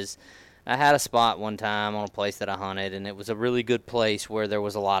you is, I had a spot one time on a place that I hunted, and it was a really good place where there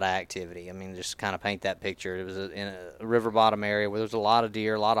was a lot of activity. I mean, just kind of paint that picture. It was in a river bottom area where there was a lot of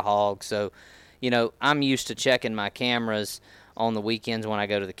deer, a lot of hogs. So, you know, I'm used to checking my cameras on the weekends when I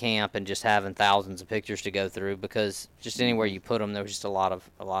go to the camp and just having thousands of pictures to go through, because just anywhere you put them, there was just a lot of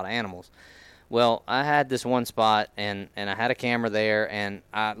animals. Well, I had this one spot, and I had a camera there, and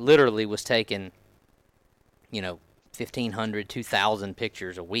I literally was taking, you know, 1,500, 2,000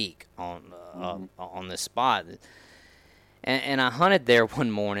 pictures a week on this spot. And I hunted there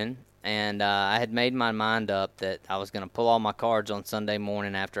one morning, and I had made my mind up that I was going to pull all my cards on Sunday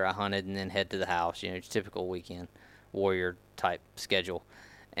morning after I hunted and then head to the house, you know, typical weekend warrior type schedule.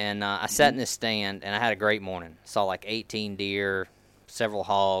 And I sat in this stand, and I had a great morning. Saw like 18 deer, several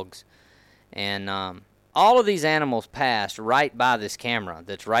hogs, and all of these animals passed right by this camera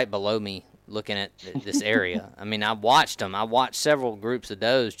that's right below me looking at this area. I mean, I watched them. I watched several groups of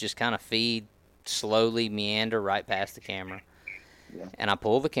does just kind of feed, slowly meander right past the camera. Yeah. And I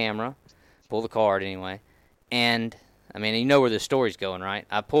pull the card anyway, and I mean, you know where the story's going, right?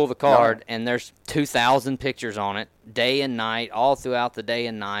 I pull the card, and there's 2,000 pictures on it, day and night, all throughout the day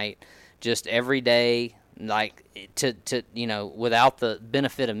and night, just every day, like, without the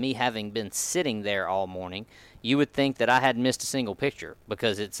benefit of me having been sitting there all morning, you would think that I hadn't missed a single picture,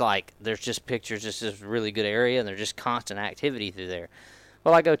 because it's like there's just pictures, just this really good area, and there's just constant activity through there.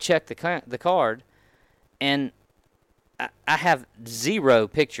 Well, I go check the card, and I have 0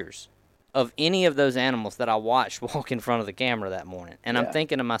 pictures of any of those animals that I watched walk in front of the camera that morning. And I'm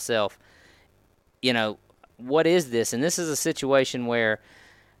thinking to myself, what is this? And this is a situation where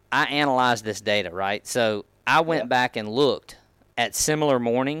I analyzed this data, right? So I went back and looked at similar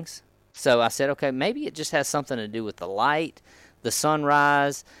mornings. So I said, okay, maybe it just has something to do with the light, the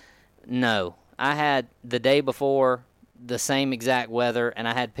sunrise. No, I had the day before the same exact weather, and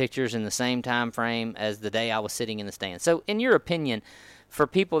I had pictures in the same time frame as the day I was sitting in the stand. So in your opinion, for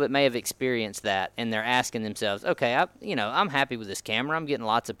people that may have experienced that and they're asking themselves, okay, I'm happy with this camera. I'm getting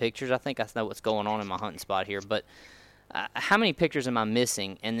lots of pictures. I think I know what's going on in my hunting spot here, but how many pictures am I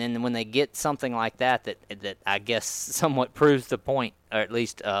missing? And then when they get something like that I guess somewhat proves the point, or at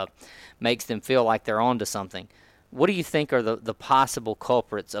least makes them feel like they're onto something, what do you think are the possible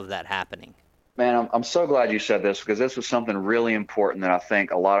culprits of that happening? Man, I'm so glad you said this, because this was something really important that I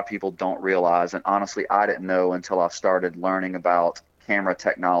think a lot of people don't realize. And honestly, I didn't know until I started learning about camera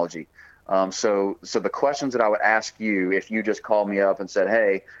technology. So the questions that I would ask you if you just called me up and said,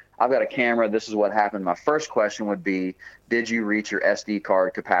 hey, I've got a camera, this is what happened. My first question would be, did you reach your SD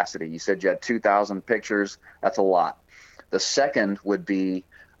card capacity? You said you had 2,000 pictures. That's a lot. The second would be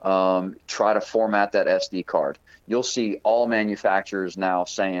try to format that SD card. You'll see all manufacturers now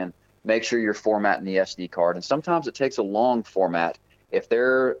saying, make sure you're formatting the SD card. And sometimes it takes a long format. If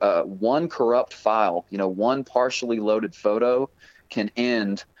they're one corrupt file, one partially loaded photo can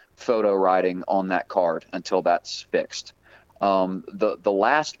end photo writing on that card until that's fixed. The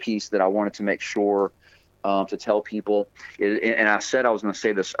last piece that I wanted to make sure to tell people is, and I said I was going to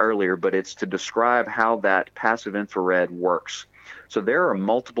say this earlier, but it's to describe how that passive infrared works. So there are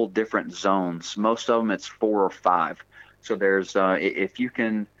multiple different zones. Most of them, it's 4 or 5. So there's, if you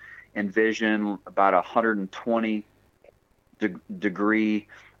can envision about 120 degree,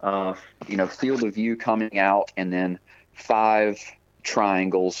 field of view coming out, and then 5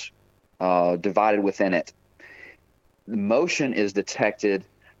 triangles divided within it. Motion is detected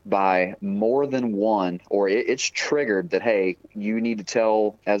by more than one, or it's triggered that, hey, you need to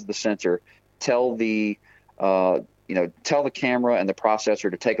tell, as the sensor, tell the camera and the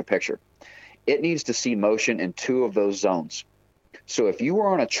processor to take a picture. It needs to see motion in 2 of those zones. So if you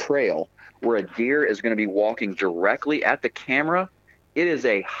are on a trail where a deer is going to be walking directly at the camera, it is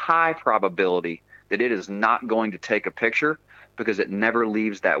a high probability that it is not going to take a picture, because it never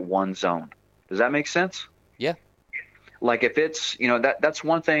leaves that one zone. Does that make sense? Yeah. Like if it's, that's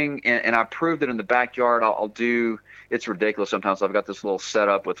one thing, and I proved it in the backyard. I'll do, it's ridiculous sometimes. I've got this little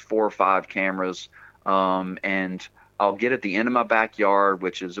setup with 4 or 5 cameras, and I'll get at the end of my backyard,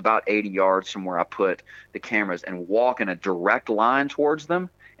 which is about 80 yards from where I put the cameras, and walk in a direct line towards them,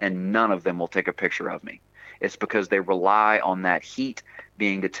 and none of them will take a picture of me. It's because they rely on that heat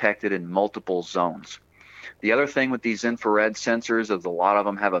being detected in multiple zones. The other thing with these infrared sensors is a lot of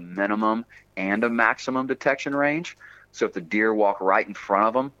them have a minimum and a maximum detection range. So if the deer walk right in front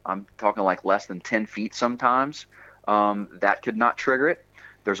of them, I'm talking like less than 10 feet sometimes, that could not trigger it.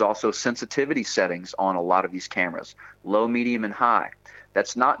 There's also sensitivity settings on a lot of these cameras, low, medium, and high.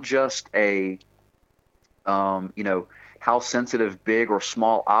 That's not just a, how sensitive big or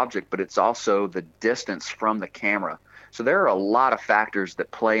small object, but it's also the distance from the camera. So there are a lot of factors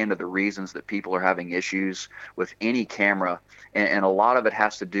that play into the reasons that people are having issues with any camera, and a lot of it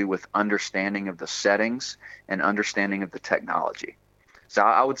has to do with understanding of the settings and understanding of the technology. So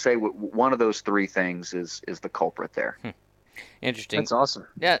I would say one of those 3 things is the culprit there. Interesting. That's awesome.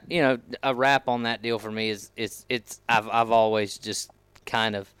 Yeah, a wrap on that deal for me is I've always just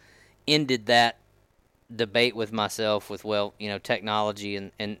kind of ended that debate with myself with, technology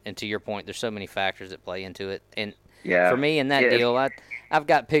and to your point, there's so many factors that play into it. And for me in that deal, I've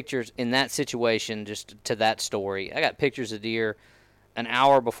got pictures in that situation, just to that story. I got pictures of deer an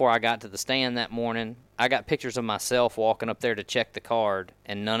hour before I got to the stand that morning. I got pictures of myself walking up there to check the card,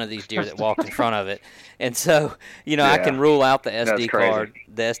 and none of these deer that walked in front of it. And so, I can rule out the SD card.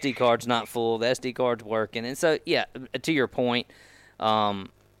 The SD card's not full. The SD card's working. And so, to your point,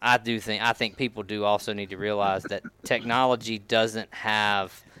 I think people do also need to realize that technology doesn't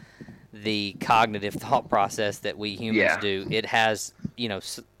have the cognitive thought process that we humans do. It has,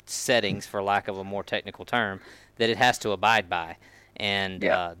 settings, for lack of a more technical term, that it has to abide by. And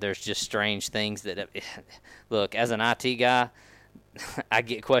there's just strange things that, look, as an IT guy, I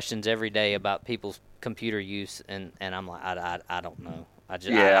get questions every day about people's computer use, and I'm like, I don't know.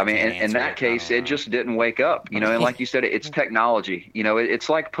 I mean, in that case, it just didn't wake up, and like you said, it's technology. It's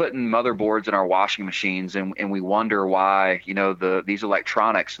like putting motherboards in our washing machines, and we wonder why, these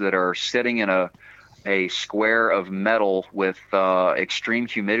electronics that are sitting in a square of metal with extreme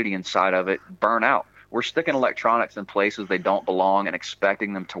humidity inside of it burn out. We're sticking electronics in places they don't belong and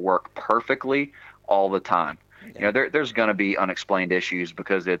expecting them to work perfectly all the time. Yeah. There's going to be unexplained issues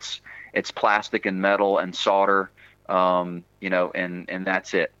because it's plastic and metal and solder. And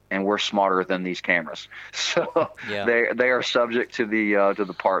that's it. And we're smarter than these cameras, so they are subject to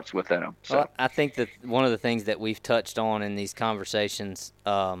the parts within them. So I think that one of the things that we've touched on in these conversations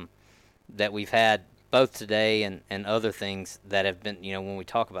that we've had both today and other things that have been, when we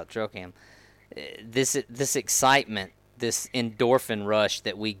talk about trail cam, this excitement, this endorphin rush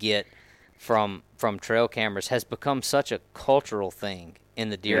that we get from trail cameras has become such a cultural thing in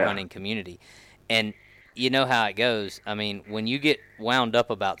the deer hunting community, and. You know how it goes. I mean, when you get wound up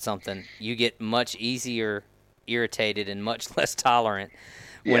about something, you get much easier irritated and much less tolerant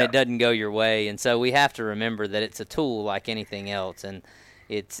when it doesn't go your way. And so we have to remember that it's a tool like anything else, and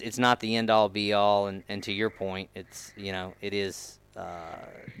it's not the end-all, be-all. And to your point, it's it is.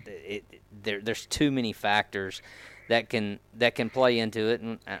 There's too many factors that can play into it,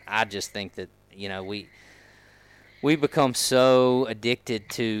 and I just think that we become so addicted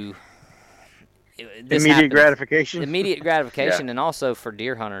to. Immediate gratification, and also for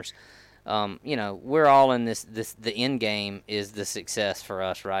deer hunters, we're all in this. The end game is the success for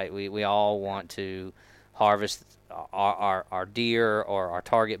us, right? We all want to harvest our deer or our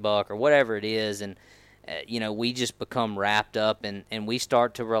target buck or whatever it is, and we just become wrapped up and we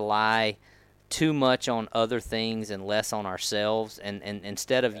start to rely too much on other things and less on ourselves, and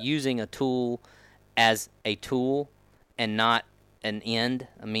instead of using a tool as a tool and not an end,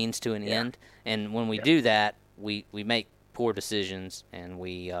 a means to an end. And when we do that, we make poor decisions, and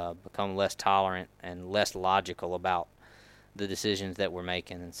we become less tolerant and less logical about the decisions that we're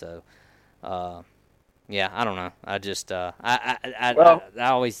making. And so, I don't know. I just I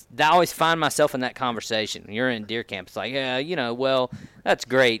always find myself in that conversation. When you're in deer camp, it's like, that's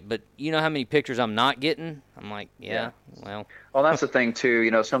great, but you know how many pictures I'm not getting? I'm like, well, that's the thing too.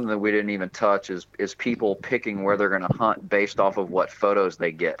 Something that we didn't even touch is people picking where they're going to hunt based off of what photos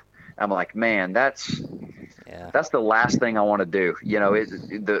they get. I'm like, man, that's the last thing I want to do.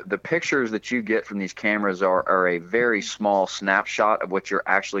 The pictures that you get from these cameras are a very small snapshot of what you're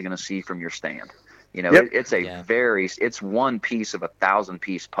actually going to see from your stand. It's one piece of a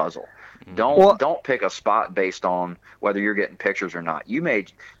 1,000-piece puzzle. Don't pick a spot based on whether you're getting pictures or not. You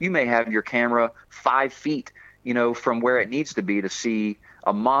may have your camera 5 feet, from where it needs to be to see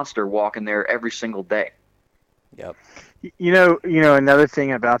a monster walking there every single day. Yep. Another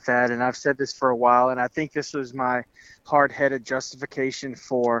thing about that, and I've said this for a while, and I think this was my hard-headed justification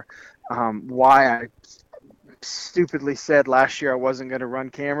for why I stupidly said last year I wasn't going to run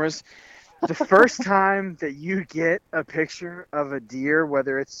cameras. The first time that you get a picture of a deer,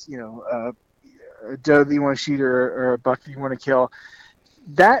 whether it's a doe that you want to shoot or a buck that you want to kill,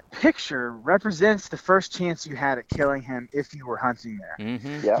 that picture represents the first chance you had at killing him if you were hunting there.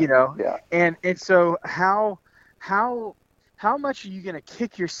 Mm-hmm. And so how much are you going to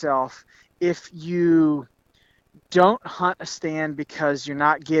kick yourself if you don't hunt a stand because you're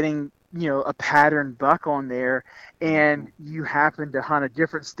not getting a pattern buck on there, and you happen to hunt a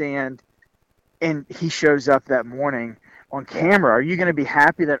different stand and he shows up that morning on camera? Are you going to be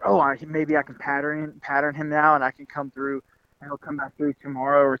happy that maybe I can pattern him now and I can come through and he'll come back through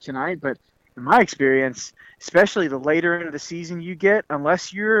tomorrow or tonight? But in my experience, especially the later into the season you get,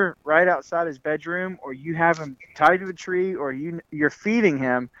 unless you're right outside his bedroom or you have him tied to a tree or you're feeding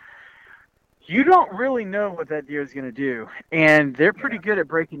him, you don't really know what that deer is going to do. And they're pretty good at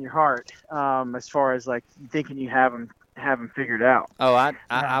breaking your heart as far as like thinking you have him figured out. Oh,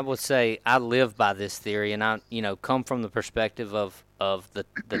 I would say I live by this theory, and I come from the perspective of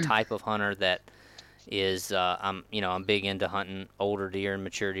the type of hunter that is I'm big into hunting older deer and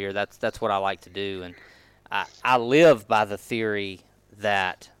mature deer. That's what I like to do, and I live by the theory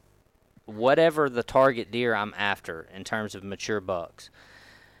that whatever the target deer I'm after in terms of mature bucks,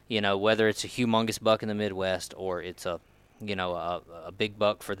 whether it's a humongous buck in the Midwest or it's a a big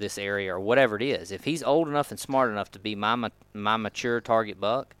buck for this area or whatever it is. If he's old enough and smart enough to be my mature target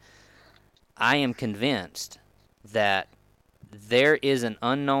buck, I am convinced that there is an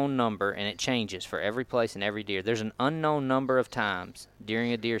unknown number, and it changes for every place and every deer. There's an unknown number of times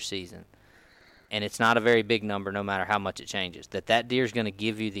during a deer season, and it's not a very big number no matter how much it changes, that deer is going to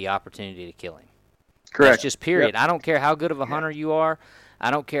give you the opportunity to kill him. Correct. That's just period. Yep. I don't care how good of a hunter you are.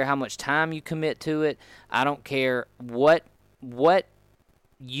 I don't care how much time you commit to it. I don't care what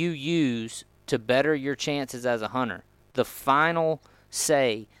you use to better your chances as a hunter. The final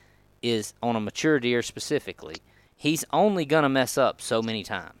say is on a mature deer specifically. He's only going to mess up so many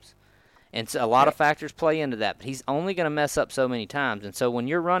times. And so a lot of factors play into that, but he's only going to mess up so many times. And so when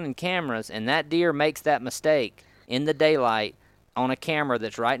you're running cameras and that deer makes that mistake in the daylight on a camera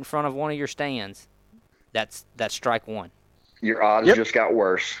that's right in front of one of your stands, that's strike one. Your odds just got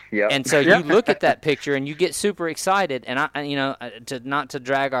worse. Yep. And so you look at that picture and you get super excited. And not to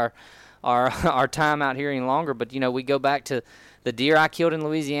drag our time out here any longer, but we go back to the deer I killed in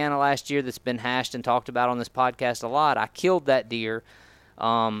Louisiana last year that's been hashed and talked about on this podcast a lot. I killed that deer.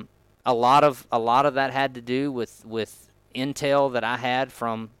 A lot of that had to do with intel that I had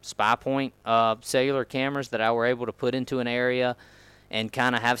from Spy Point cellular cameras that I were able to put into an area and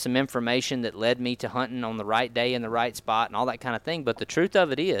kind of have some information that led me to hunting on the right day in the right spot and all that kind of thing. But the truth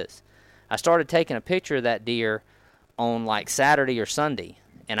of it is, I started taking a picture of that deer on like Saturday or Sunday,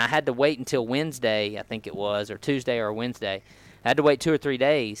 and I had to wait until Wednesday, I think it was, or Tuesday or Wednesday. I had to wait 2 or 3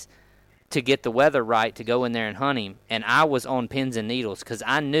 days to get the weather right to go in there and hunt him, and I was on pins and needles because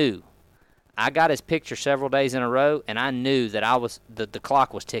I knew. I got his picture several days in a row, and I knew that the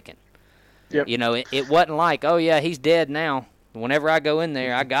clock was ticking. Yep. It wasn't like, oh, yeah, he's dead now. Whenever I go in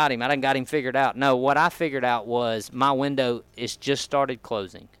there, I got him. I done got him figured out. No, what I figured out was my window is just started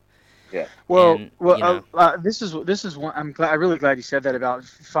closing. Yeah. Well, this is one. I'm really glad you said that about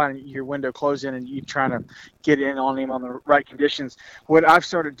finding your window closing and you trying to get in on him on the right conditions. What I've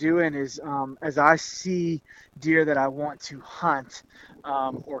started doing is, as I see deer that I want to hunt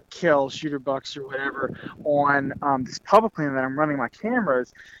or kill, shooter bucks or whatever, on this public land that I'm running my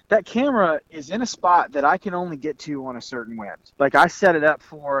cameras, that camera is in a spot that I can only get to on a certain wind. Like I set it up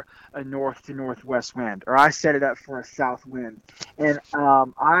for a north to northwest wind, or I set it up for a south wind. And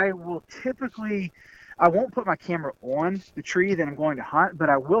I will typically, I won't put my camera on the tree that I'm going to hunt, but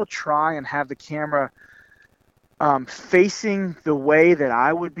I will try and have the camera facing the way that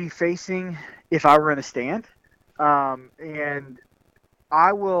I would be facing if I were in a stand. And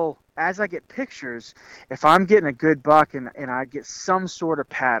I will, as I get pictures, if I'm getting a good buck and I get some sort of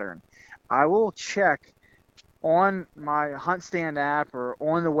pattern, I will check on my hunt stand app or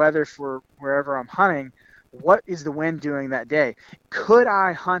on the weather for wherever I'm hunting, what is the wind doing that day? Could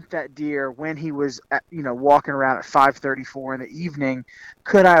I hunt that deer when he was walking around at 5:34 in the evening?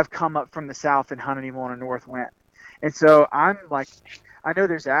 Could I have come up from the south and hunted him on a north wind? And so I'm like, I know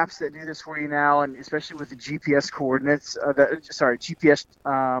there's apps that do this for you now, and especially with the GPS coordinates, GPS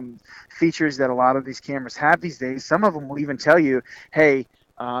features that a lot of these cameras have these days. Some of them will even tell you, hey,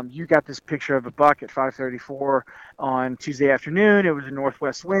 you got this picture of a buck at 5:34 on Tuesday afternoon. It was a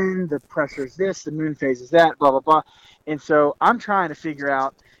northwest wind. The pressure is this. The moon phase is that, blah, blah, blah. And so I'm trying to figure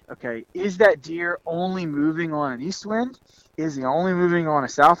out, okay, is that deer only moving on an east wind? Is he only moving on a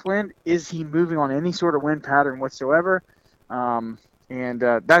south wind? Is he moving on any sort of wind pattern whatsoever? And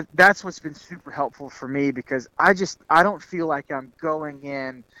that's what's been super helpful for me, because I don't feel like I'm going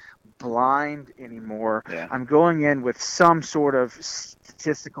in blind anymore. Yeah. I'm going in with some sort of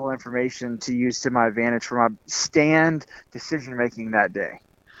statistical information to use to my advantage for my stand decision making that day.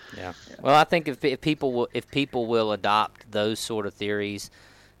 Yeah. Well, I think if people will adopt those sort of theories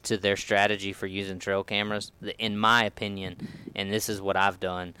to their strategy for using trail cameras, in my opinion, and this is what I've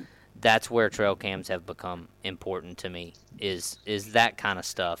done, that's where trail cams have become important to me, is that kind of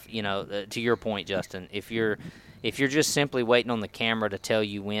stuff. To your point, Justin, if you're just simply waiting on the camera to tell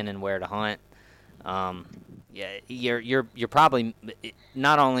you when and where to hunt, you're probably,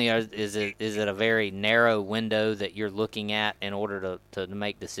 not only is it a very narrow window that you're looking at in order to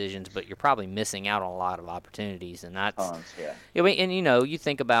make decisions, but you're probably missing out on a lot of opportunities. And that's you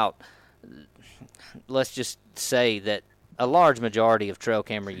think about, let's just say that a large majority of trail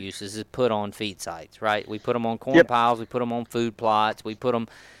camera uses is put on feed sites, right? We put them on corn piles, we put them on food plots, we put them,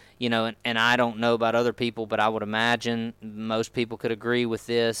 and I don't know about other people, but I would imagine most people could agree with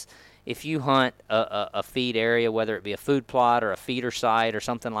this. If you hunt a feed area, whether it be a food plot or a feeder site or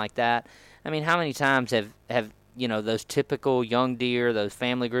something like that, I mean, how many times have those typical young deer, those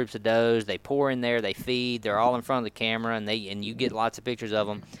family groups of does, they pour in there, they feed, they're all in front of the camera, and you get lots of pictures of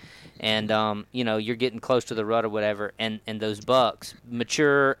them. and you're getting close to the rut or whatever, and those bucks,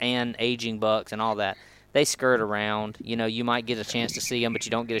 mature and aging bucks and all that, they skirt around. You might get a chance to see them, but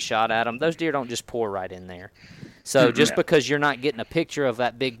you don't get a shot at them. Those deer don't just pour right in there. So just because you're not getting a picture of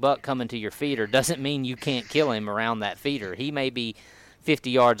that big buck coming to your feeder doesn't mean you can't kill him around that feeder. He may be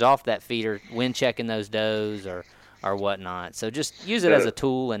 50 yards off that feeder when checking those does or whatnot. So just use it as a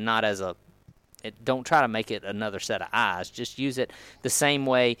tool and not as don't try to make it another set of eyes. Just use it the same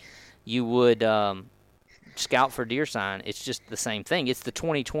way you would scout for deer sign. It's just the same thing. It's the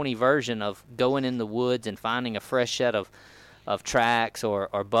 2020 version of going in the woods and finding a fresh set of tracks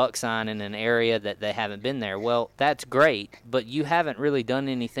or buck sign in an area that they haven't been there. Well, that's great, but you haven't really done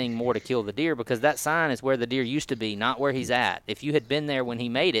anything more to kill the deer because that sign is where the deer used to be, not where he's at. If you had been there when he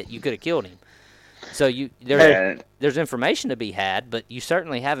made it, you could have killed him. So there's information to be had, but you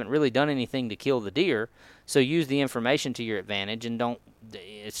certainly haven't really done anything to kill the deer. So use the information to your advantage, and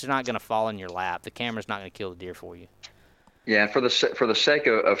it's not going to fall in your lap. The camera's not going to kill the deer for you. Yeah, and for the sake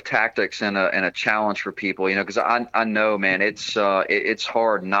of tactics and a challenge for people, because I know, man, it's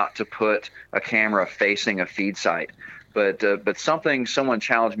hard not to put a camera facing a feed site. But someone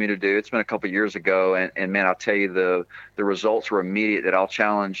challenged me to do. It's been a couple of years ago, and man, I'll tell you the results were immediate. That I'll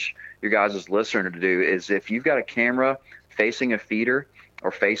challenge your guys as listener to do is if you've got a camera facing a feeder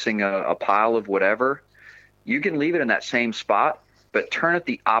or facing a pile of whatever, you can leave it in that same spot, but turn it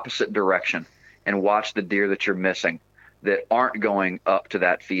the opposite direction and watch the deer that you're missing that aren't going up to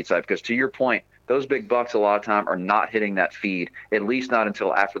that feed site. Because to your point, those big bucks a lot of time are not hitting that feed, at least not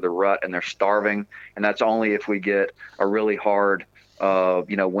until after the rut, and they're starving. And that's only if we get a really hard,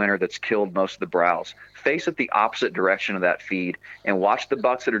 winter that's killed most of the browse. Face it the opposite direction of that feed and watch the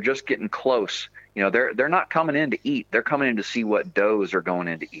bucks that are just getting close. They're not coming in to eat. They're coming in to see what does are going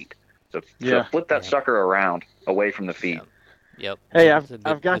in to eat. So flip that sucker around away from the feed. Yep. Hey,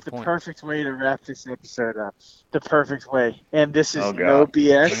 I've got the perfect way to wrap this episode up. The perfect way. And this is no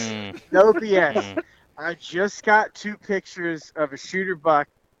BS. No BS. I just got 2 pictures of a shooter buck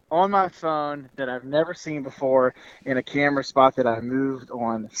on my phone that I've never seen before in a camera spot that I moved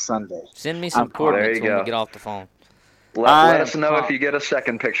on Sunday. Send me some coordinates when we get off the phone. Let us know if you get a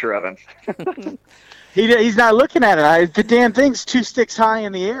second picture of him. He's not looking at it. The damn thing's 2 sticks high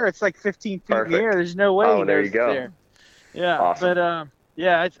in the air. It's like 15 feet in the air. There's no way. Oh, there you go. There. Yeah, awesome. But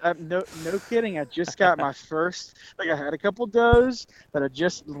I'm no kidding. I just got my first. I had a couple does, but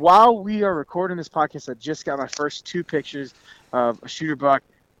while we are recording this podcast, I just got my first 2 pictures of a shooter buck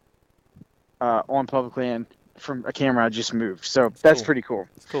on public land from a camera I just moved. So that's pretty cool.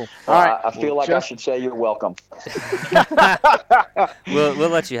 Cool. All right. I feel like I should say you're welcome. We'll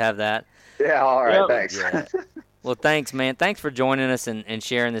let you have that. Yeah. All right. Thanks. Yeah. Well, thanks, man. Thanks for joining us and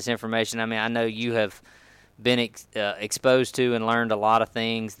sharing this information. I mean, I know you have been exposed to and learned a lot of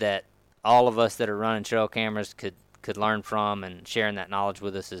things that all of us that are running trail cameras could learn from, and sharing that knowledge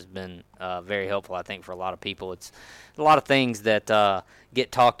with us has been very helpful, I think, for a lot of people. It's a lot of things that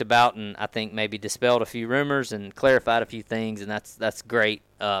get talked about, and I think maybe dispelled a few rumors and clarified a few things, and that's great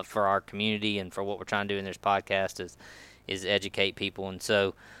for our community and for what we're trying to do in this podcast is educate people. And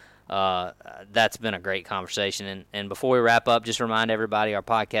so that's been a great conversation. And before we wrap up, just remind everybody our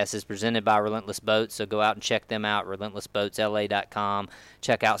podcast is presented by Relentless Boats, so go out and check them out, relentlessboatsla.com.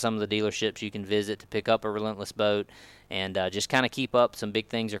 Check out some of the dealerships you can visit to pick up a Relentless boat, and just kind of keep up. Some big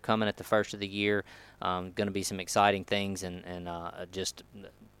things are coming at the first of the year. Going to be some exciting things, and just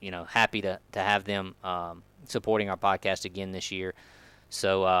happy to have them supporting our podcast again this year.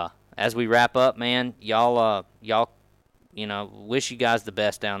 So as we wrap up, man, y'all wish you guys the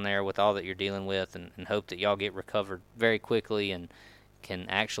best down there with all that you're dealing with, and hope that y'all get recovered very quickly and can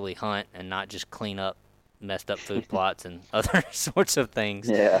actually hunt and not just clean up messed up food plots and other sorts of things.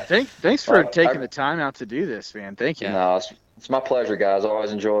 Yeah. Thanks for taking the time out to do this, man. Thank you. No, it's my pleasure, guys. I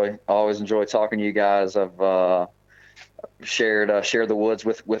always enjoy talking to you guys. I've shared the woods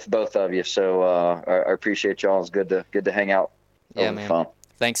with both of you, so I appreciate y'all. It's good to hang out over the phone.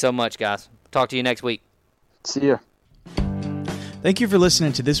 Thanks so much, guys. Talk to you next week. See ya. Thank you for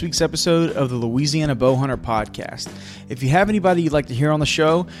listening to this week's episode of the Louisiana Bowhunter Podcast. If you have anybody you'd like to hear on the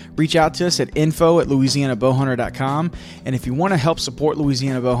show, reach out to us at info@louisianabowhunter.com. And if you want to help support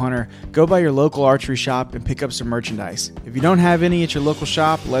Louisiana Bowhunter, go by your local archery shop and pick up some merchandise. If you don't have any at your local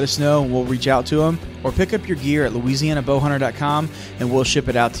shop, let us know and we'll reach out to them. Or pick up your gear at louisianabowhunter.com and we'll ship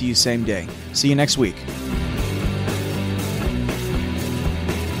it out to you same day. See you next week.